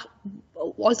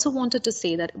also wanted to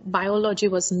say that biology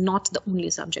was not the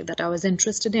only subject that I was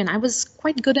interested in. I was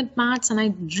quite good at maths and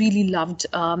I really loved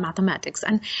mathematics.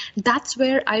 And that's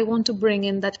where I want to bring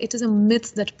in that it is a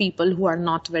myth that people who are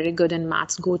not very good in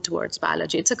maths go towards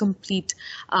biology. It's a complete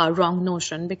wrong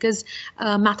notion, because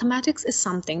mathematics is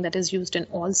something that is used in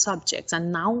all subjects.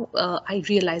 And now I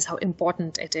realize how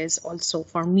important it is also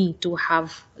for me to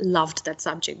have loved that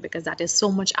subject, because that is so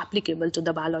much applicable to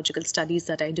the biological studies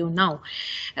that I do now.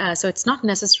 So it's not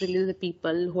necessarily the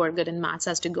people who are good in maths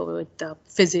has to go with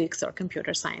physics or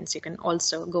computer science. You can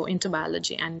also go into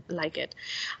biology and like it.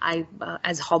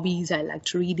 As hobbies, I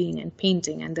liked reading and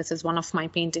painting, and this is one of my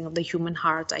painting of the human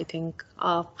heart, I think,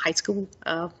 high school,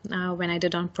 when I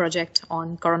did a project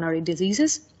on coronary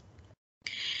diseases.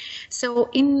 So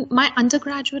in my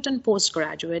undergraduate and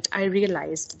postgraduate, I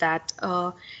realized that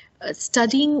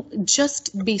studying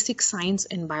just basic science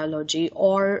in biology,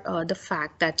 or the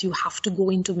fact that you have to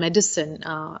go into medicine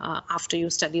after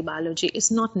you study biology, is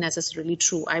not necessarily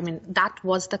true. I mean, that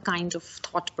was the kind of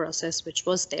thought process which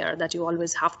was there, that you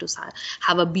always have to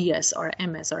have a BS or a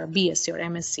MS or a BSc or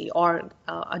MSc or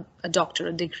a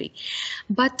doctorate degree.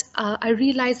 But I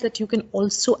realized that you can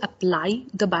also apply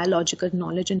the biological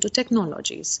knowledge into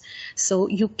technologies. So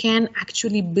you can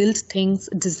actually build things,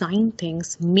 design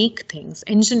things, make things,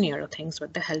 engineer things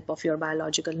with the help of your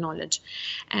biological knowledge.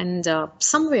 And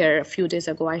somewhere a few days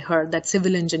ago, I heard that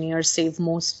civil engineers save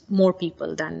more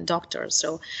people than doctors.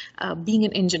 So being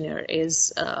an engineer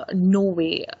is no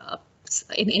way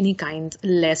in any kind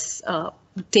less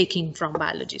taking from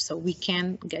biology. So we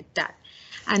can get that.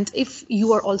 And if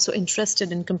you are also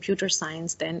interested in computer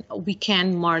science, then we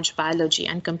can merge biology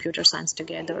and computer science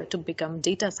together to become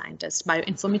data scientists,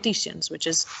 bioinformaticians, which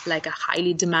is like a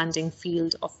highly demanding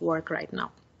field of work right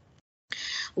now.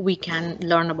 We can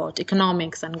learn about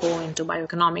economics and go into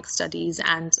bioeconomic studies,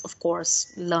 and of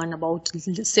course learn about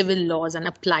civil laws and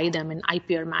apply them in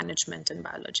IPR management in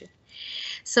biology.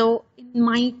 So in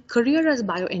my career as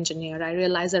bioengineer, I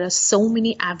realized there are so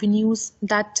many avenues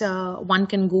that one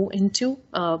can go into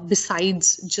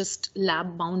besides just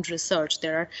lab-bound research.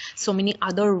 There are so many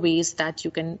other ways that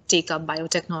you can take up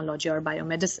biotechnology or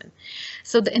biomedicine.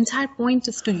 So the entire point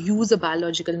is to use a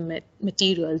biological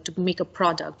material to make a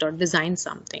product or design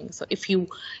something. So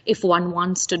if one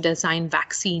wants to design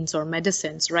vaccines or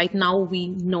medicines, right now we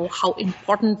know how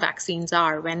important vaccines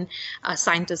are. When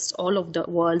scientists all over the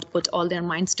world put all their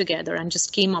minds together and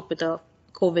just came up with a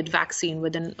COVID vaccine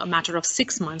within a matter of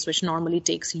 6 months, which normally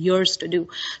takes years to do.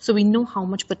 So we know how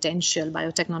much potential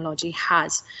biotechnology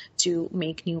has to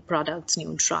make new products,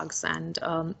 new drugs, and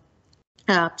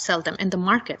sell them in the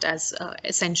market as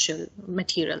essential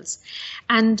materials.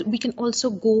 And we can also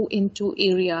go into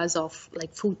areas of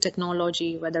like food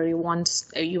technology, whether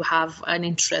you have an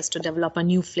interest to develop a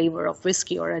new flavor of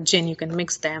whiskey or a gin, you can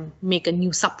mix them, make a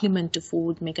new supplement to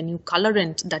food, make a new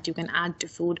colorant that you can add to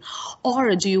food.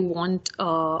 Or do you want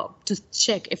to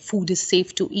check if food is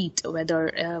safe to eat,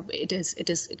 whether it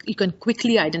is you can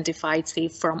quickly identify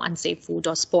safe from unsafe food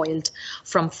or spoiled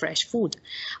from fresh food.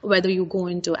 Whether you go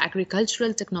into agricultural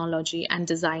technology and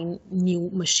design new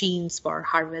machines for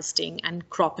harvesting and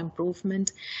crop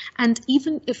improvement. And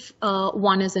even if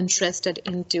one is interested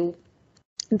into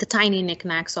the tiny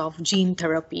knickknacks of gene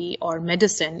therapy or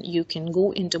medicine, you can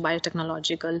go into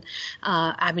biotechnological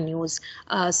avenues.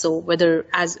 So whether,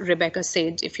 as Rebecca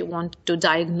said, if you want to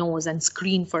diagnose and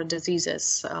screen for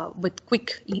diseases with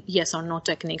quick yes or no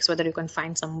techniques, whether you can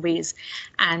find some ways.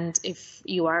 And if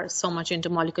you are so much into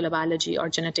molecular biology or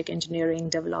genetic engineering,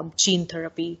 develop gene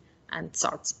therapy and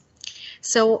sorts.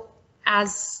 So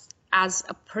as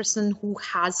a person who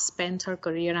has spent her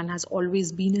career and has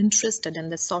always been interested in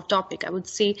this sort of topic, I would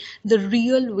say the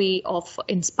real way of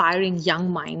inspiring young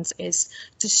minds is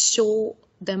to show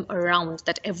them around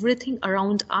that everything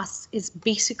around us is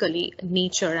basically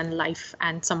nature and life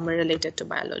and somewhere related to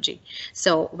biology.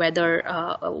 So whether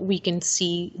we can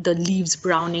see the leaves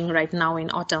browning right now in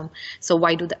autumn, so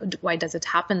why does it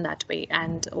happen that way?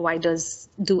 And why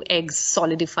do eggs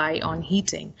solidify on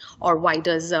heating? Or why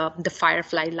does the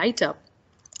firefly light up?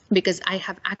 Because I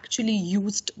have actually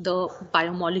used the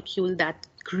biomolecule that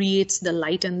creates the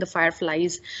light in the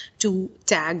fireflies to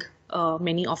tag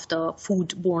many of the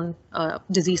foodborne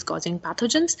disease-causing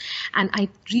pathogens. And I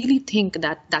really think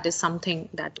that that is something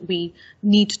that we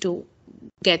need to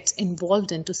get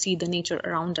involved in to see the nature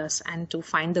around us and to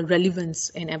find the relevance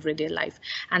in everyday life.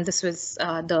 And this was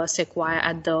the sequoia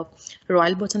at the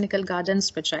Royal Botanical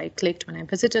Gardens, which I clicked when I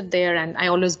visited there. And I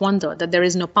always wonder that there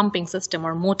is no pumping system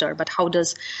or motor, but how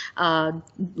does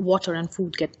water and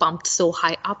food get pumped so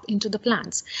high up into the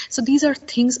plants? So these are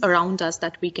things around us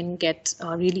that we can get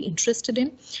really interested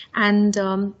in.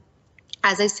 And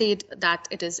as I said, that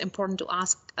it is important to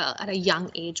ask at a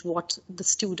young age what the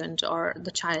student or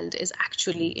the child is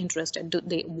actually interested. Do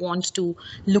they want to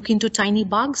look into tiny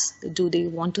bugs? Do they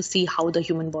want to see how the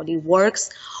human body works?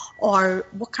 Or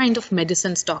what kind of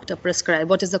medicines doctor prescribe?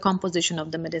 What is the composition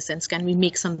of the medicines? Can we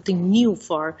make something new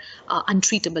for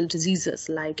untreatable diseases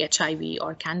like HIV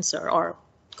or cancer or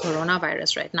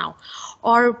coronavirus right now?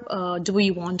 Or do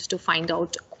we want to find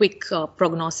out quick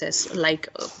prognosis, like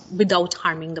without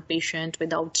harming the patient,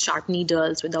 without sharp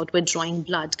needles, without withdrawing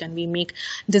blood? Can we make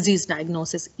disease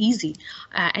diagnosis easy?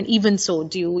 And even so,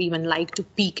 do you even like to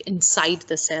peek inside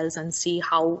the cells and see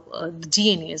how the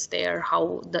DNA is there,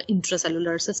 how the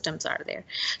intracellular systems are there?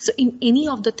 So in any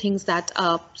of the things that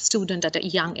a student at a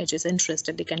young age is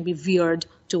interested, they can be veered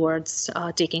towards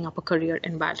taking up a career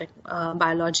in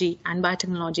biology and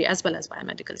biotechnology as well as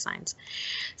biomedical science.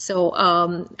 So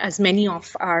as many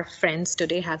of our friends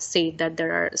today have said, that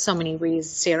there are so many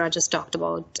ways. Sarah just talked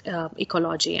about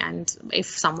ecology, and if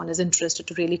someone is interested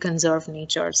to really conserve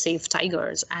nature, save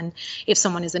tigers, and if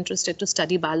someone is interested to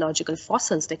study biological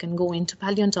fossils, they can go into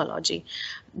paleontology.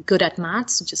 Good at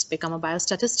maths, just become a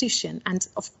biostatistician. And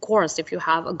of course, if you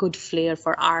have a good flair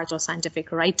for art or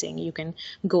scientific writing, you can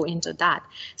go into that.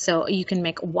 So you can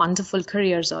make wonderful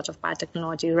careers out of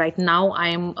biotechnology. Right now, I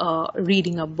am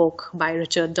reading a book by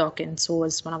Richard Dawkins, who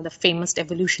was one of the famous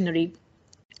evolutionary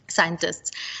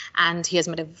scientists, and he has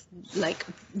made a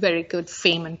very good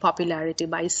fame and popularity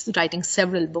by writing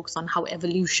several books on how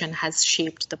evolution has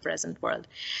shaped the present world.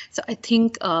 So I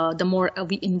think the more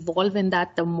we involve in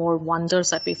that, the more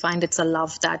wonders that we find. It's a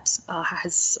love that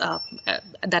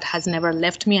has never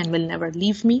left me and will never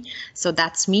leave me. So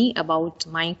that's me about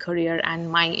my career and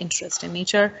my interest in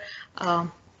nature.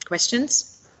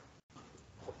 Questions?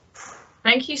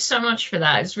 Thank you so much for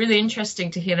that. It's really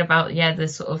interesting to hear about the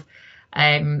sort of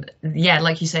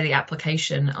like you say, the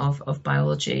application of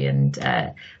biology and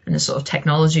the sort of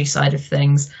technology side of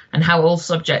things, and how all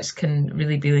subjects can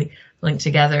really be linked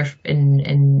together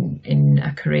in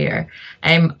a career.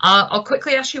 I'll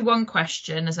quickly ask you one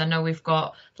question, as I know we've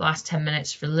got the last 10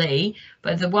 minutes for Lee,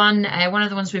 but the one of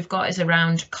the ones we've got is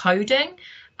around coding,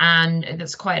 and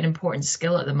that's quite an important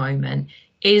skill at the moment.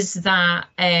 Is that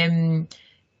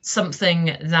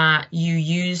something that you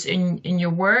use in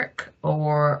your work,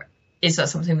 or is that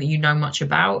something that you know much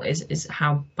about? Is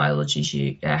how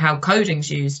how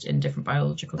coding's used in different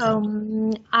biological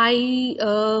fields? I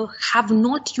have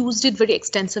not used it very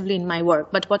extensively in my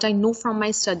work, but what I know from my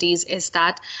studies is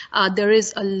that there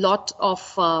is a lot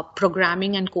of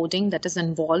programming and coding that is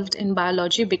involved in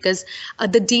biology, because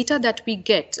the data that we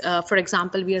get, for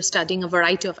example, we are studying a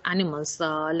variety of animals,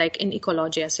 like in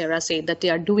ecology, as Sarah said, that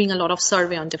they are doing a lot of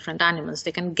survey on different animals.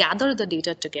 They can gather the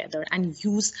data together and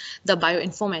use the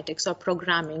bioinformatics or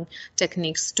programming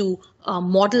techniques to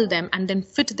model them and then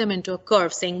fit them into a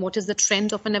curve, saying what is the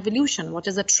trend of an evolution, what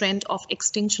is the trend of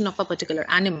extinction of a particular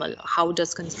animal, how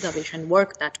does conservation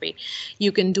work that way.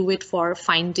 You can do it for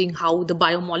finding how the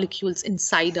biomolecules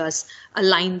inside us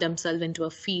align themselves into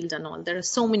a field and all. There are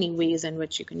so many ways in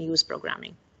which you can use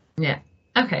programming. Yeah.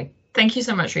 Okay. Thank you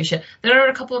so much, Risha. There are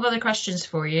a couple of other questions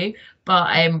for you, but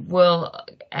we'll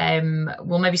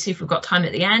maybe see if we've got time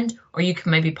at the end, or you can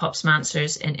maybe pop some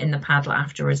answers in the Padlet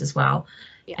afterwards as well.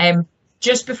 Yeah.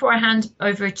 Just before I hand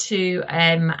over to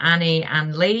Annie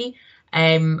and Lee,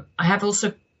 I have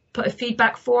also put a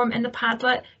feedback form in the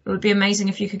Padlet. It would be amazing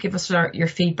if you could give us your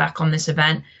feedback on this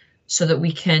event, so that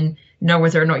we can know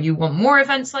whether or not you want more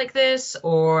events like this,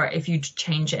 or if you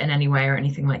change it in any way or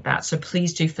anything like that. So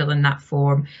please do fill in that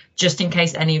form, just in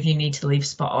case any of you need to leave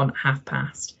spot on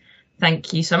past.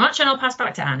 Thank you so much, and I'll pass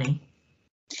back to Annie.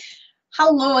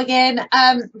 Hello again.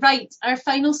 Right, our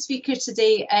final speaker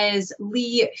today is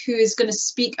Lee, who is going to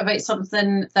speak about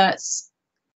something that's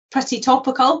pretty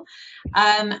topical,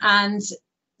 and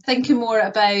thinking more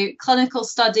about clinical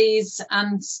studies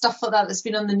and stuff like that that's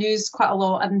been on the news quite a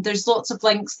lot. And there's lots of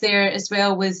links there as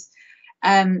well with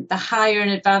the higher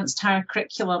and advanced higher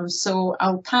curriculum. So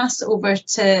I'll pass over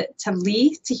to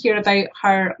Lee to hear about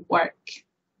her work.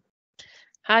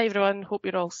 Hi everyone, hope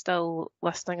you're all still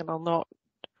listening and I'll not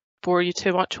bore you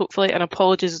too much, hopefully, and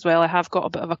apologies as well. I have got a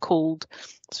bit of a cold,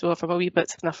 so if I'm a wee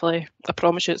bit sniffly, I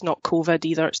promise you it's not COVID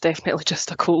either. It's definitely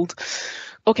just a cold.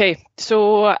 Okay,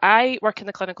 so I work in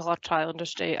the clinical trial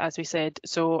industry, as we said,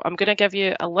 so I'm going to give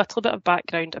you a little bit of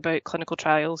background about clinical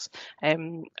trials. I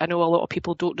know a lot of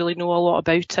people don't really know a lot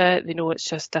about it. They know it's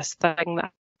just this thing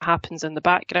that happens in the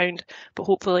background, but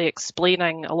hopefully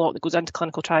explaining a lot that goes into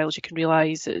clinical trials, you can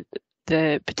realise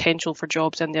the potential for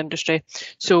jobs in the industry.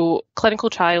 So clinical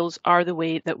trials are the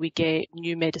way that we get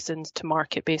new medicines to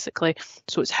market, basically.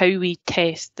 So it's how we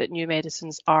test that new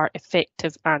medicines are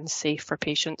effective and safe for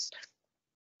patients.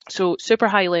 So super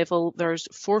high level, there's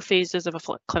 4 phases of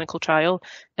a clinical trial,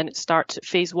 and it starts at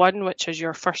phase 1, which is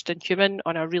your first in human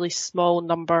on a really small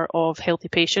number of healthy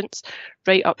patients,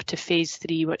 right up to phase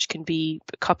 3, which can be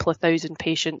a couple of thousand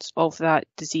patients of that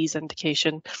disease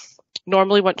indication.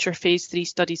 Normally, once your phase 3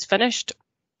 study's finished,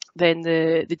 then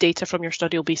the data from your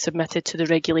study will be submitted to the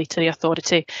regulatory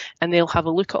authority, and they'll have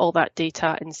a look at all that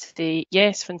data and say,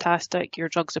 yes, fantastic, your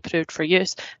drug's approved for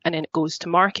use, and then it goes to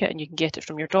market and you can get it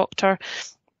from your doctor,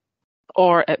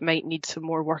 or it might need some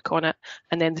more work on it.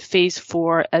 And then the phase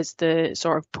 4 is the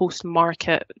sort of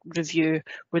post-market review,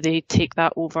 where they take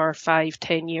that over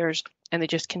 5-10 years and they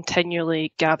just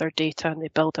continually gather data and they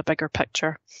build a bigger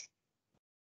picture.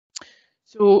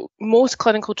 So most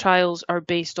clinical trials are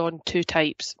based on 2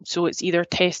 types. So it's either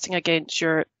testing against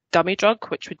your dummy drug,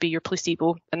 which would be your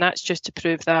placebo, and that's just to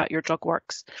prove that your drug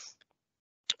works.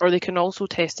 Or they can also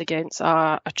test against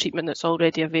a treatment that's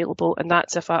already available, and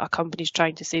that's if a company's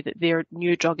trying to say that their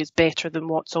new drug is better than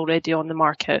what's already on the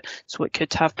market. So it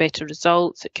could have better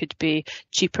results, it could be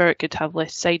cheaper, it could have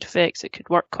less side effects, it could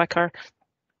work quicker.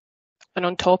 And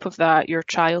on top of that, your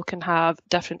trial can have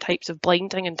different types of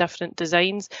blinding and different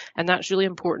designs, and that's really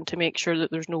important to make sure that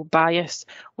there's no bias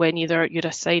when either you're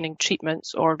assigning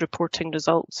treatments or reporting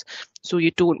results. So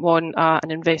you don't want an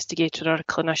investigator or a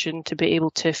clinician to be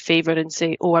able to favour and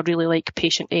say, oh, I really like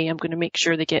patient A, I'm going to make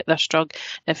sure they get this drug.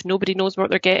 If nobody knows what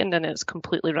they're getting, then it's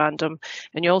completely random.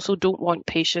 And you also don't want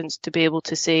patients to be able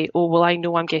to say, oh, well, I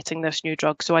know I'm getting this new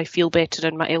drug, so I feel better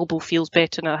and my elbow feels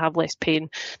better and I have less pain.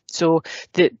 So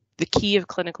the key of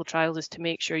clinical trials is to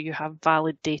make sure you have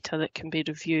valid data that can be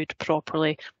reviewed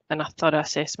properly and a thorough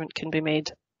assessment can be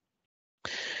made.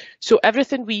 So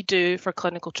everything we do for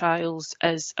clinical trials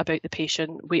is about the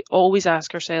patient. We always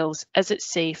ask ourselves, is it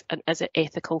safe and is it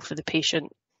ethical for the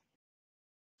patient?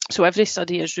 So every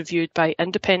study is reviewed by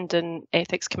independent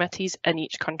ethics committees in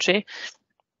each country.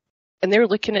 And they're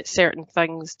looking at certain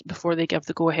things before they give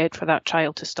the go-ahead for that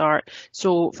trial to start.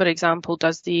 So, for example,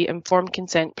 does the informed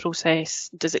consent process,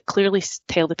 does it clearly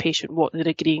tell the patient what they're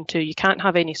agreeing to? You can't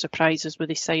have any surprises where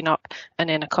they sign up and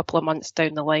then a couple of months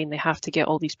down the line they have to get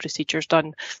all these procedures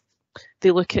done.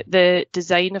 They look at the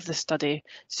design of the study.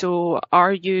 So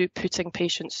are you putting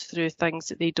patients through things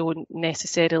that they don't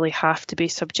necessarily have to be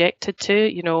subjected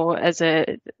to? You know, as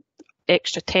a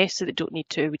extra tests that they don't need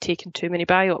to? Are we taking too many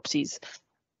biopsies?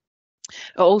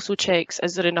 It also checks,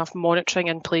 is there enough monitoring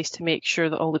in place to make sure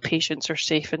that all the patients are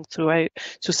safe and throughout?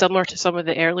 So similar to some of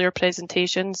the earlier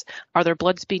presentations, are their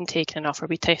bloods being taken enough? Are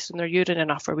we testing their urine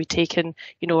enough? Are we taking,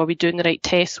 are we doing the right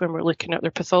tests when we're looking at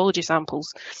their pathology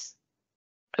samples?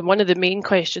 And one of the main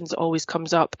questions that always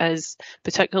comes up is,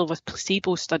 particularly with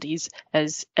placebo studies,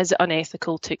 is it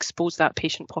unethical to expose that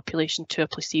patient population to a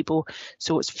placebo?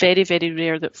 So it's very, very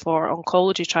rare that for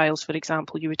oncology trials, for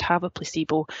example, you would have a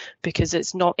placebo, because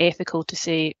it's not ethical to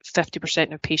say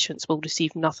 50% of patients will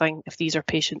receive nothing if these are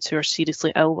patients who are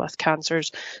seriously ill with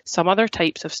cancers. Some other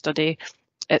types of study,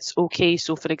 it's okay.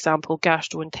 So for example,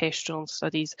 gastrointestinal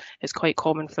studies, it's quite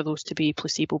common for those to be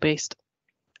placebo-based.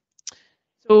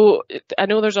 So I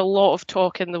know there's a lot of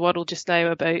talk in the world just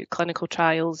now about clinical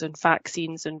trials and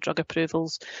vaccines and drug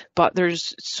approvals, but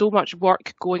there's so much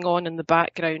work going on in the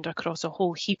background across a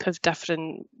whole heap of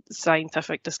different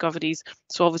scientific discoveries.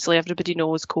 So obviously everybody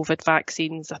knows COVID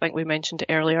vaccines, I think we mentioned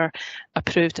it earlier,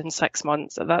 approved in 6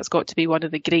 months. That's got to be one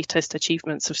of the greatest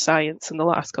achievements of science in the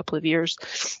last couple of years.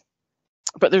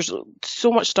 But there's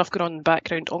so much stuff going on in the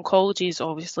background. Oncology is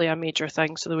obviously a major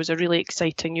thing. So there was a really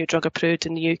exciting new drug approved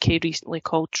in the UK recently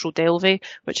called Trodelvy,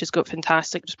 which has got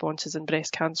fantastic responses in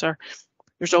breast cancer.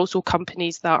 There's also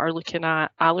companies that are looking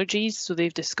at allergies. So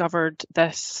they've discovered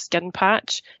this skin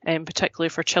patch, particularly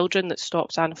for children, that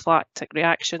stops anaphylactic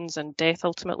reactions and death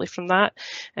ultimately from that.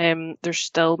 There's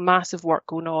still massive work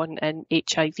going on in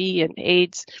HIV and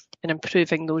AIDS and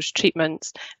improving those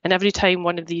treatments. And every time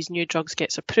one of these new drugs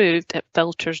gets approved, it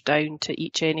filters down to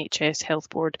each NHS health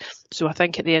board. So I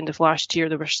think at the end of last year,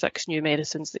 there were 6 new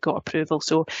medicines that got approval.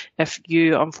 So if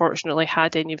you unfortunately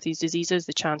had any of these diseases,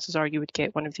 the chances are you would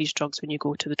get one of these drugs when you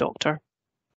go to the doctor.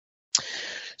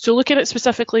 So looking at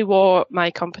specifically what my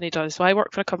company does, so I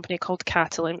work for a company called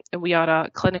Catalent, and we are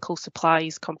a clinical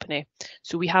supplies company.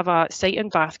 So we have a site in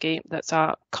Bathgate that's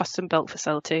a custom built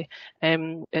facility.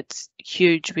 It's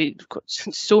huge. We've got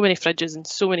so many fridges and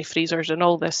so many freezers and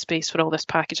all this space for all this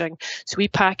packaging. So we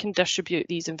pack and distribute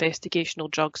these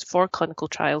investigational drugs for clinical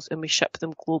trials, and we ship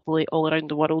them globally all around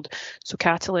the world. So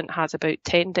Catalent has about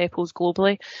 10 depots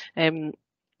globally.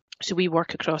 So we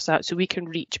work across that, so we can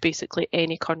reach basically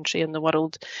any country in the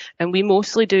world. And we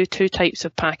mostly do two types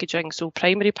of packaging. So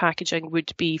primary packaging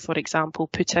would be, for example,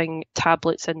 putting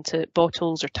tablets into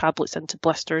bottles or tablets into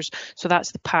blisters. So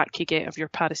that's the pack you get of your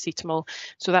paracetamol.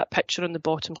 So that picture on the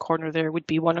bottom corner there would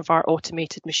be one of our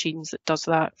automated machines that does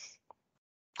that.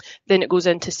 Then it goes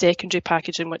into secondary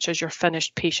packaging, which is your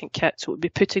finished patient kit. So it would be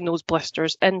putting those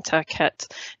blisters into a kit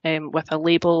with a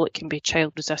label. It can be a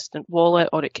child-resistant wallet,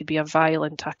 or it could be a vial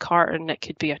into a carton. It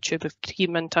could be a tube of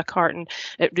cream into a carton.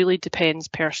 It really depends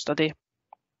per study.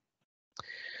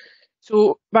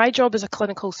 So my job is a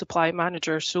clinical supply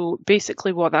manager. So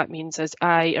basically what that means is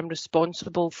I am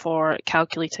responsible for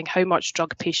calculating how much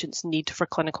drug patients need for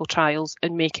clinical trials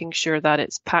and making sure that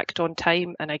it's packed on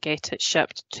time and I get it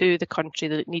shipped to the country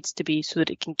that it needs to be so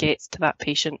that it can get to that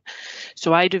patient.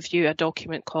 So I review a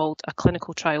document called a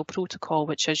clinical trial protocol,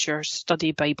 which is your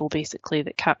study Bible basically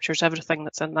that captures everything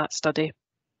that's in that study.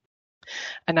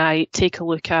 And I take a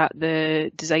look at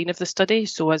the design of the study.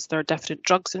 So is there different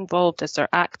drugs involved? Is there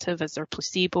active? Is there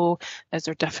placebo? Is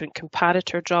there different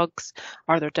comparator drugs?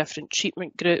 Are there different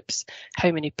treatment groups?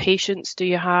 How many patients do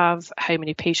you have? How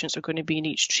many patients are going to be in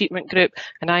each treatment group?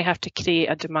 And I have to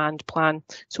create a demand plan.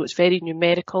 So it's very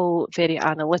numerical, very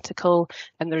analytical,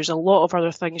 and there's a lot of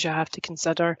other things you have to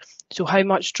consider. So how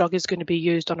much drug is going to be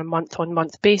used on a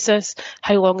month-on-month basis?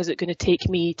 How long is it going to take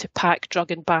me to pack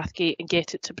drug in Bathgate and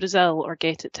get it to Brazil, or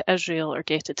get it to Israel, or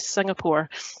get it to Singapore?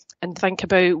 And think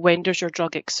about, when does your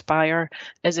drug expire?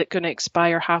 Is it going to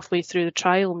expire halfway through the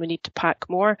trial and we need to pack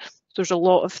more? There's a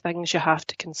lot of things you have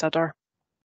to consider.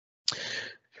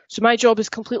 So my job is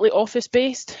completely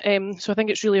office-based, so I think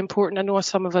it's really important. I know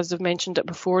some of us have mentioned it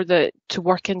before, that to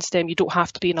work in STEM, you don't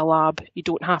have to be in a lab, you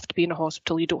don't have to be in a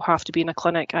hospital, you don't have to be in a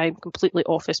clinic. I'm completely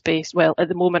office-based. Well, at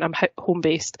the moment, I'm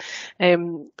home-based,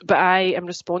 but I am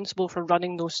responsible for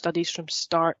running those studies from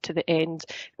start to the end.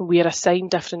 And we are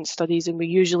assigned different studies, and we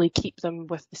usually keep them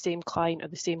with the same client or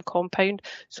the same compound.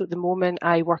 So at the moment,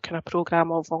 I work in a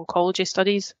programme of oncology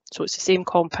studies, so it's the same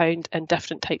compound and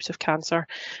different types of cancer.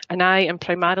 And I am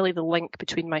primarily the link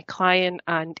between my client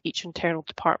and each internal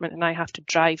department, and I have to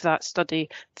drive that study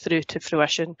through to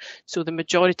fruition. So the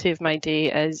majority of my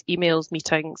day is emails,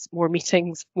 meetings, more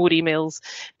emails.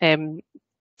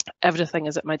 Everything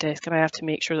is at my desk, and I have to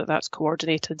make sure that that's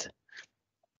coordinated.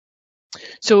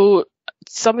 So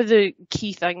some of the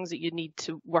key things that you need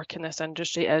to work in this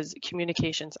industry is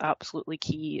communication's absolutely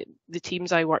key. The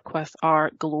teams I work with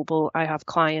are global. I have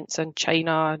clients in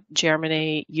China,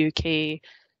 Germany, UK,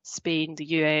 Spain, the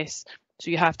US. So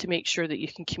you have to make sure that you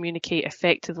can communicate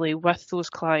effectively with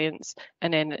those clients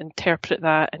and then interpret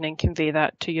that and then convey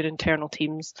that to your internal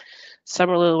teams.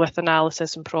 Similarly with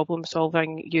analysis and problem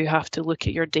solving, you have to look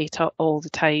at your data all the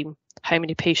time. How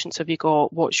many patients have you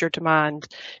got? What's your demand?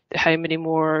 How many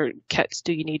more kits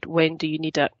do you need? When do you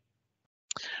need it?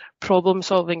 Problem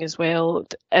solving as well.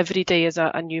 Every day is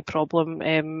a new problem.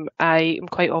 I am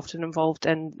quite often involved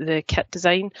in the kit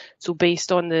design. So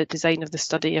based on the design of the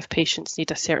study, if patients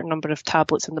need a certain number of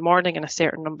tablets in the morning and a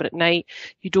certain number at night,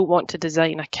 you don't want to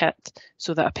design a kit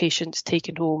so that a patient's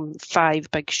taking home 5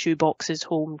 big shoe boxes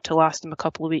home to last them a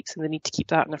couple of weeks and they need to keep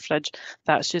that in their fridge.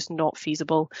 That's just not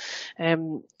feasible.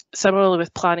 Similarly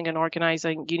with planning and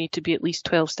organising, you need to be at least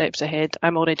 12 steps ahead.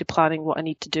 I'm already planning what I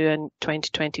need to do in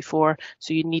 2024,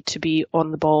 so you need to be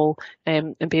on the ball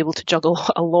and be able to juggle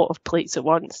a lot of plates at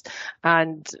once.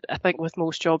 And I think with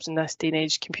most jobs in this day and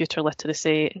age, computer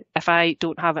literacy, if I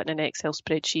don't have it in an Excel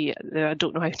spreadsheet, I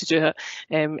don't know how to do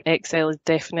it. Excel is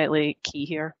definitely key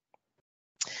here.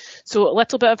 So a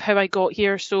little bit of how I got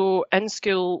here. So in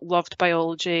school, loved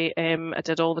biology. I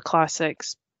did all the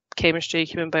classics, chemistry,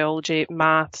 human biology,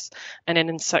 maths, and then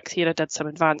in 6th year I did some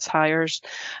advanced hires.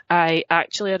 I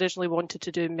actually originally wanted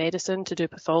to do medicine, to do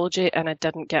pathology, and I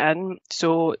didn't get in,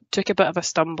 so took a bit of a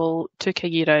stumble, took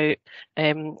a year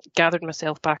out, gathered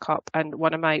myself back up, and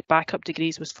one of my backup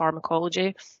degrees was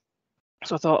pharmacology.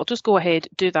 So I thought I'll just go ahead,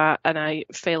 do that, and I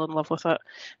fell in love with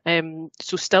it.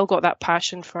 So still got that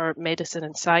passion for medicine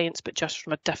and science, but just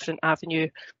from a different avenue.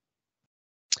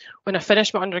 When I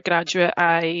finished my undergraduate,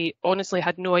 I honestly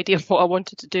had no idea what I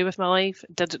wanted to do with my life,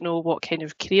 didn't know what kind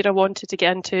of career I wanted to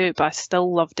get into, but I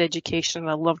still loved education and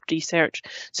I loved research.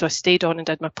 So I stayed on and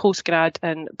did my postgrad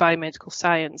in biomedical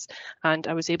science, and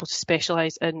I was able to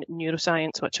specialise in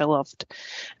neuroscience, which I loved.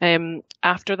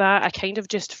 After that, I kind of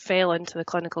just fell into the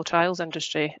clinical trials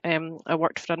industry. I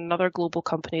worked for another global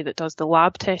company that does the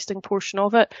lab testing portion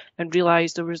of it, and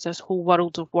realised there was this whole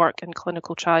world of work in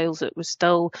clinical trials that was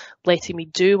still letting me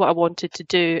do what I wanted to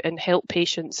do and help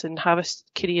patients and have a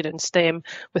career in STEM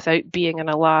without being in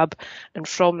a lab. And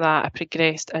from that, I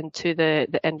progressed into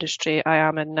the industry I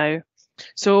am in now.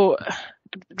 So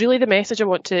really the message I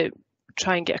want to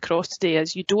try and get across today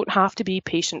is you don't have to be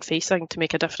patient facing to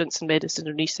make a difference in medicine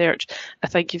and research. I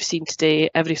think you've seen today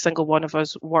every single one of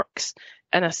us works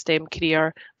in a STEM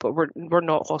career, but we're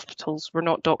not hospitals, we're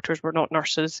not doctors, we're not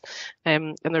nurses,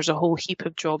 and there's a whole heap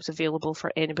of jobs available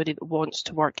for anybody that wants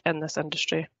to work in this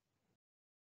industry.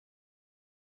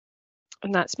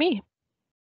 And that's me.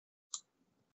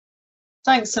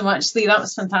 Thanks so much, Lee. That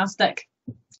was fantastic.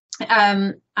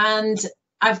 And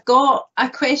I've got a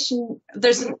question.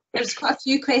 There's quite a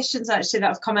few questions actually that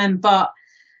have come in, but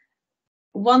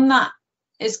one that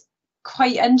is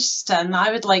quite interesting that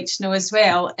I would like to know as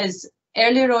well is,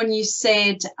 earlier on you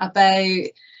said about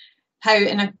how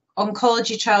in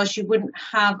oncology trials you wouldn't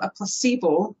have a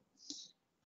placebo.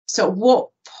 So at what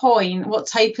point, what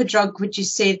type of drug would you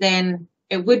say then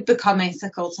it would become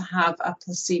ethical to have a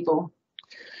placebo?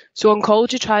 So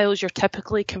oncology trials, you're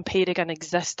typically comparing an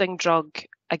existing drug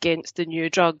against the new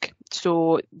drug.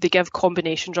 So they give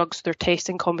combination drugs. They're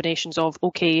testing combinations of,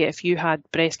 okay, if you had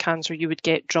breast cancer, you would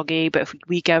get drug A, but if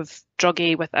we give drug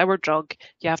A with our drug,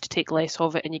 you have to take less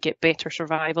of it and you get better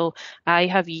survival. I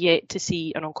have yet to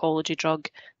see an oncology drug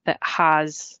that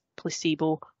has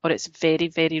placebo, or it's very,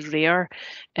 very rare.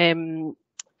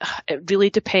 It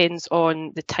really depends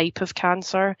on the type of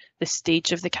cancer, the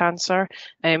stage of the cancer.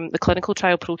 The clinical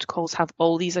trial protocols have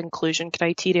all these inclusion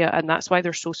criteria, and that's why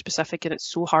they're so specific, and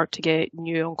it's so hard to get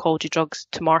new oncology drugs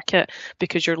to market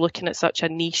because you're looking at such a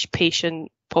niche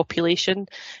patient population.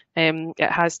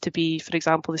 It has to be, for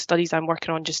example, the studies I'm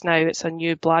working on just now, it's a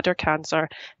new bladder cancer,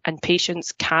 and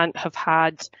patients can't have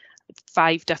had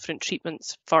 5 different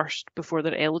treatments first before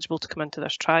they're eligible to come into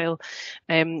this trial.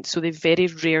 So they very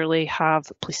rarely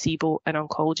have placebo in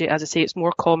oncology. As I say, it's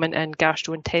more common in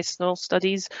gastrointestinal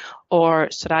studies or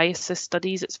psoriasis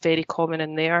studies. It's very common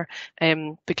in there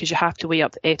because you have to weigh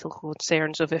up the ethical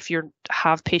concerns of if you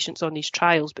have patients on these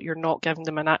trials but you're not giving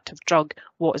them an active drug,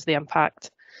 what is the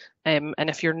impact? And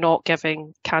if you're not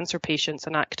giving cancer patients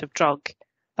an active drug,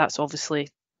 that's obviously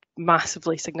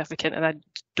massively significant, and I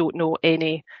don't know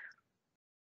any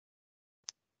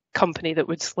company that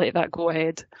would let that go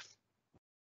ahead.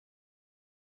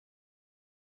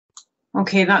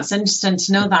 Okay, that's interesting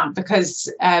to know that,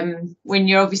 because when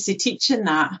you're obviously teaching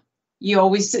that, you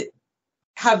always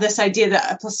have this idea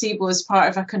that a placebo is part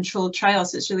of a controlled trial,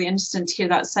 so it's really interesting to hear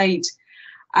that side.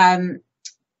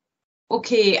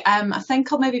 Okay, I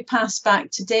think I'll maybe pass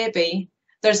back to Debbie.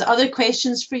 There's other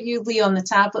questions for you, Lee, on the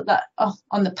tablet that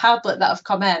on the Padlet that have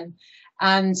come in,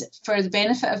 and for the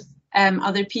benefit of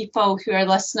other people who are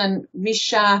listening,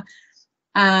 Risha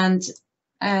and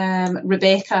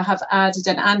Rebecca have added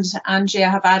in, and Andrea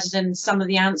have added in some of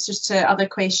the answers to other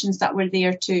questions that were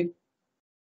there too.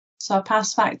 So I'll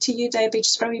pass back to you, Debbie,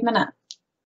 just for a wee minute.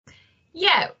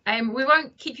 Yeah, we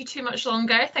won't keep you too much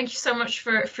longer. Thank you so much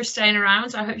for staying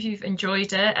around. I hope you've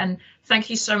enjoyed it, and thank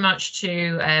you so much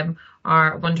to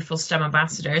our wonderful STEM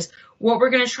ambassadors. What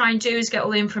we're going to try and do is get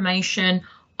all the information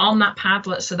on that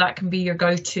Padlet, so that can be your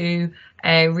go-to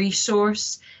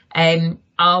resource.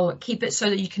 I'll keep it so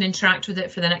that you can interact with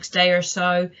it for the next day or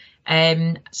so,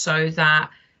 so that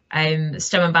the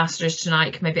STEM ambassadors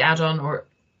tonight can maybe add on, or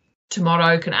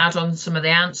tomorrow can add on some of the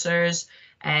answers,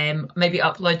 maybe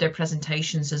upload their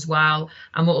presentations as well.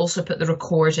 And we'll also put the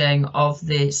recording of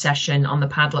the session on the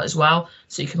Padlet as well,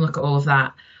 so you can look at all of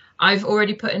that. I've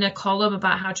already put in a column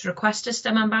about how to request a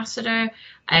STEM ambassador,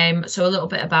 so a little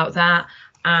bit about that.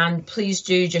 And please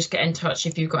do just get in touch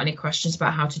if you've got any questions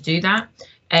about how to do that.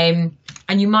 And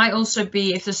you might also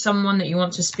be, if there's someone that you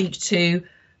want to speak to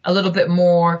a little bit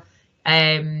more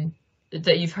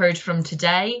that you've heard from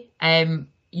today,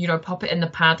 you know, pop it in the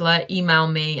Padlet, email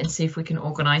me and see if we can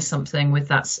organise something with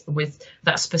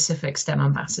that specific STEM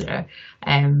ambassador.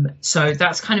 So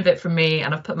that's kind of it from me,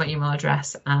 and I've put my email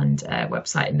address and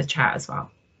website in the chat as well.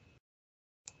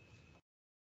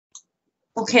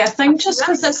 Okay, I think just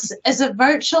because this is a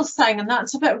virtual thing and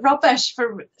that's a bit rubbish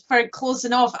for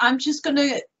closing off, I'm just going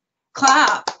to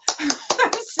clap.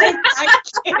 say thank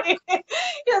you. At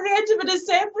the end of an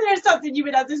assembly or something, you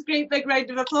would have this great big round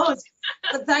of applause.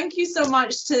 But thank you so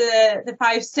much to the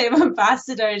 5 STEM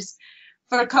ambassadors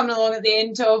for coming along at the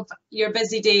end of your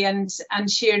busy day and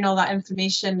sharing all that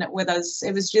information with us.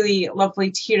 It was really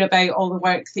lovely to hear about all the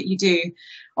work that you do.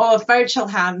 Oh, virtual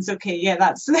hands. Okay, yeah,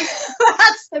 that's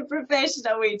that's the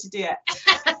professional way to do it.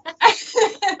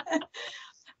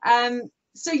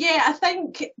 So yeah, I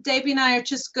think Debbie and I are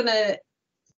just gonna,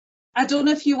 I don't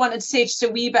know if you wanted to say just a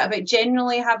wee bit about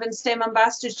generally having STEM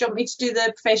ambassadors. Do you want me to do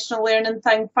the professional learning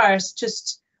thing first?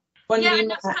 Just one yeah, wee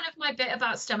and that's kind of my bit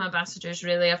about STEM ambassadors,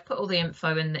 really. I've put all the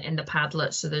info in the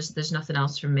Padlet, so there's nothing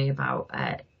else from me about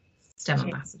STEM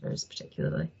ambassadors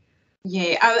particularly.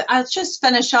 Yeah, I'll just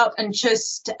finish up and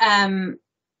just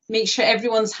make sure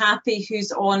everyone's happy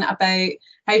who's on about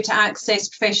how to access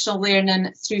professional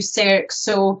learning through SSERC.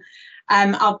 So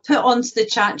I'll put onto the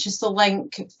chat just a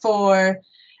link for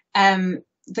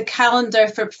the calendar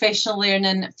for professional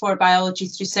learning for biology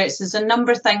through SSERC. There's a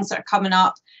number of things that are coming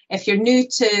up. If you're new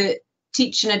to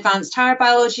teaching advanced higher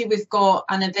biology, we've got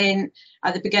an event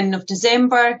at the beginning of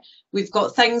December. We've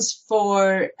got things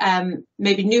for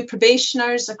maybe new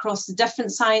probationers across the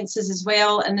different sciences as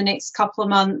well in the next couple of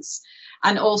months.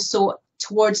 And also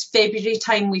towards February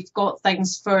time, we've got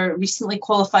things for recently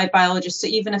qualified biologists. So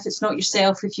even if it's not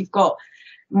yourself, if you've got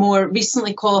more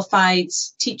recently qualified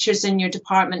teachers in your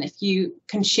department, if you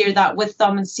can share that with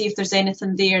them and see if there's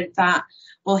anything there that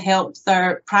will help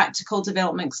their practical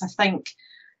development. Because I think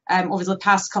over the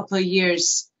past couple of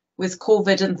years with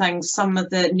COVID and things, some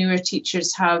of the newer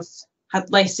teachers have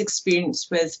had less experience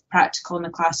with practical in the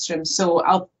classroom.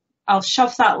 So I'll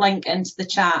shove that link into the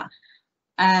chat.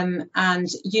 And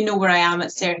you know where I am at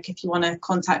SSERC if you want to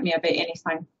contact me about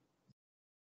anything.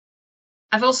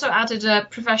 I've also added a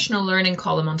professional learning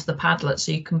column onto the Padlet,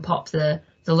 so you can pop the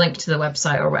link to the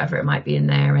website or whatever it might be in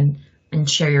there and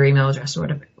share your email address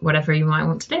or whatever you might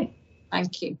want to do.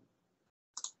 Thank you.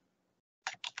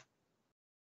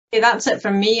 Okay, that's it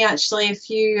from me, actually. If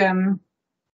you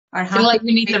are happy. I feel like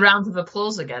we need the round of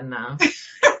applause again now.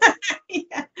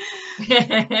 Yeah.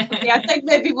 Yeah, I think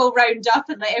maybe we'll round up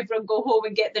and let everyone go home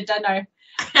and get their dinner.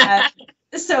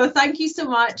 So thank you so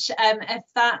much. If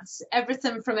that's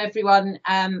everything from everyone,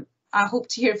 I hope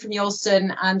to hear from you all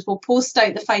soon, and we'll post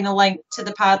out the final link to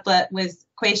the Padlet with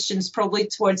questions probably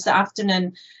towards the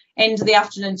afternoon, end of the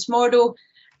afternoon tomorrow,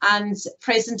 and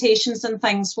presentations and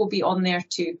things will be on there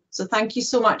too. So thank you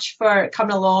so much for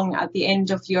coming along at the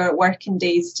end of your working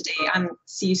days today, and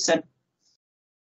see you soon.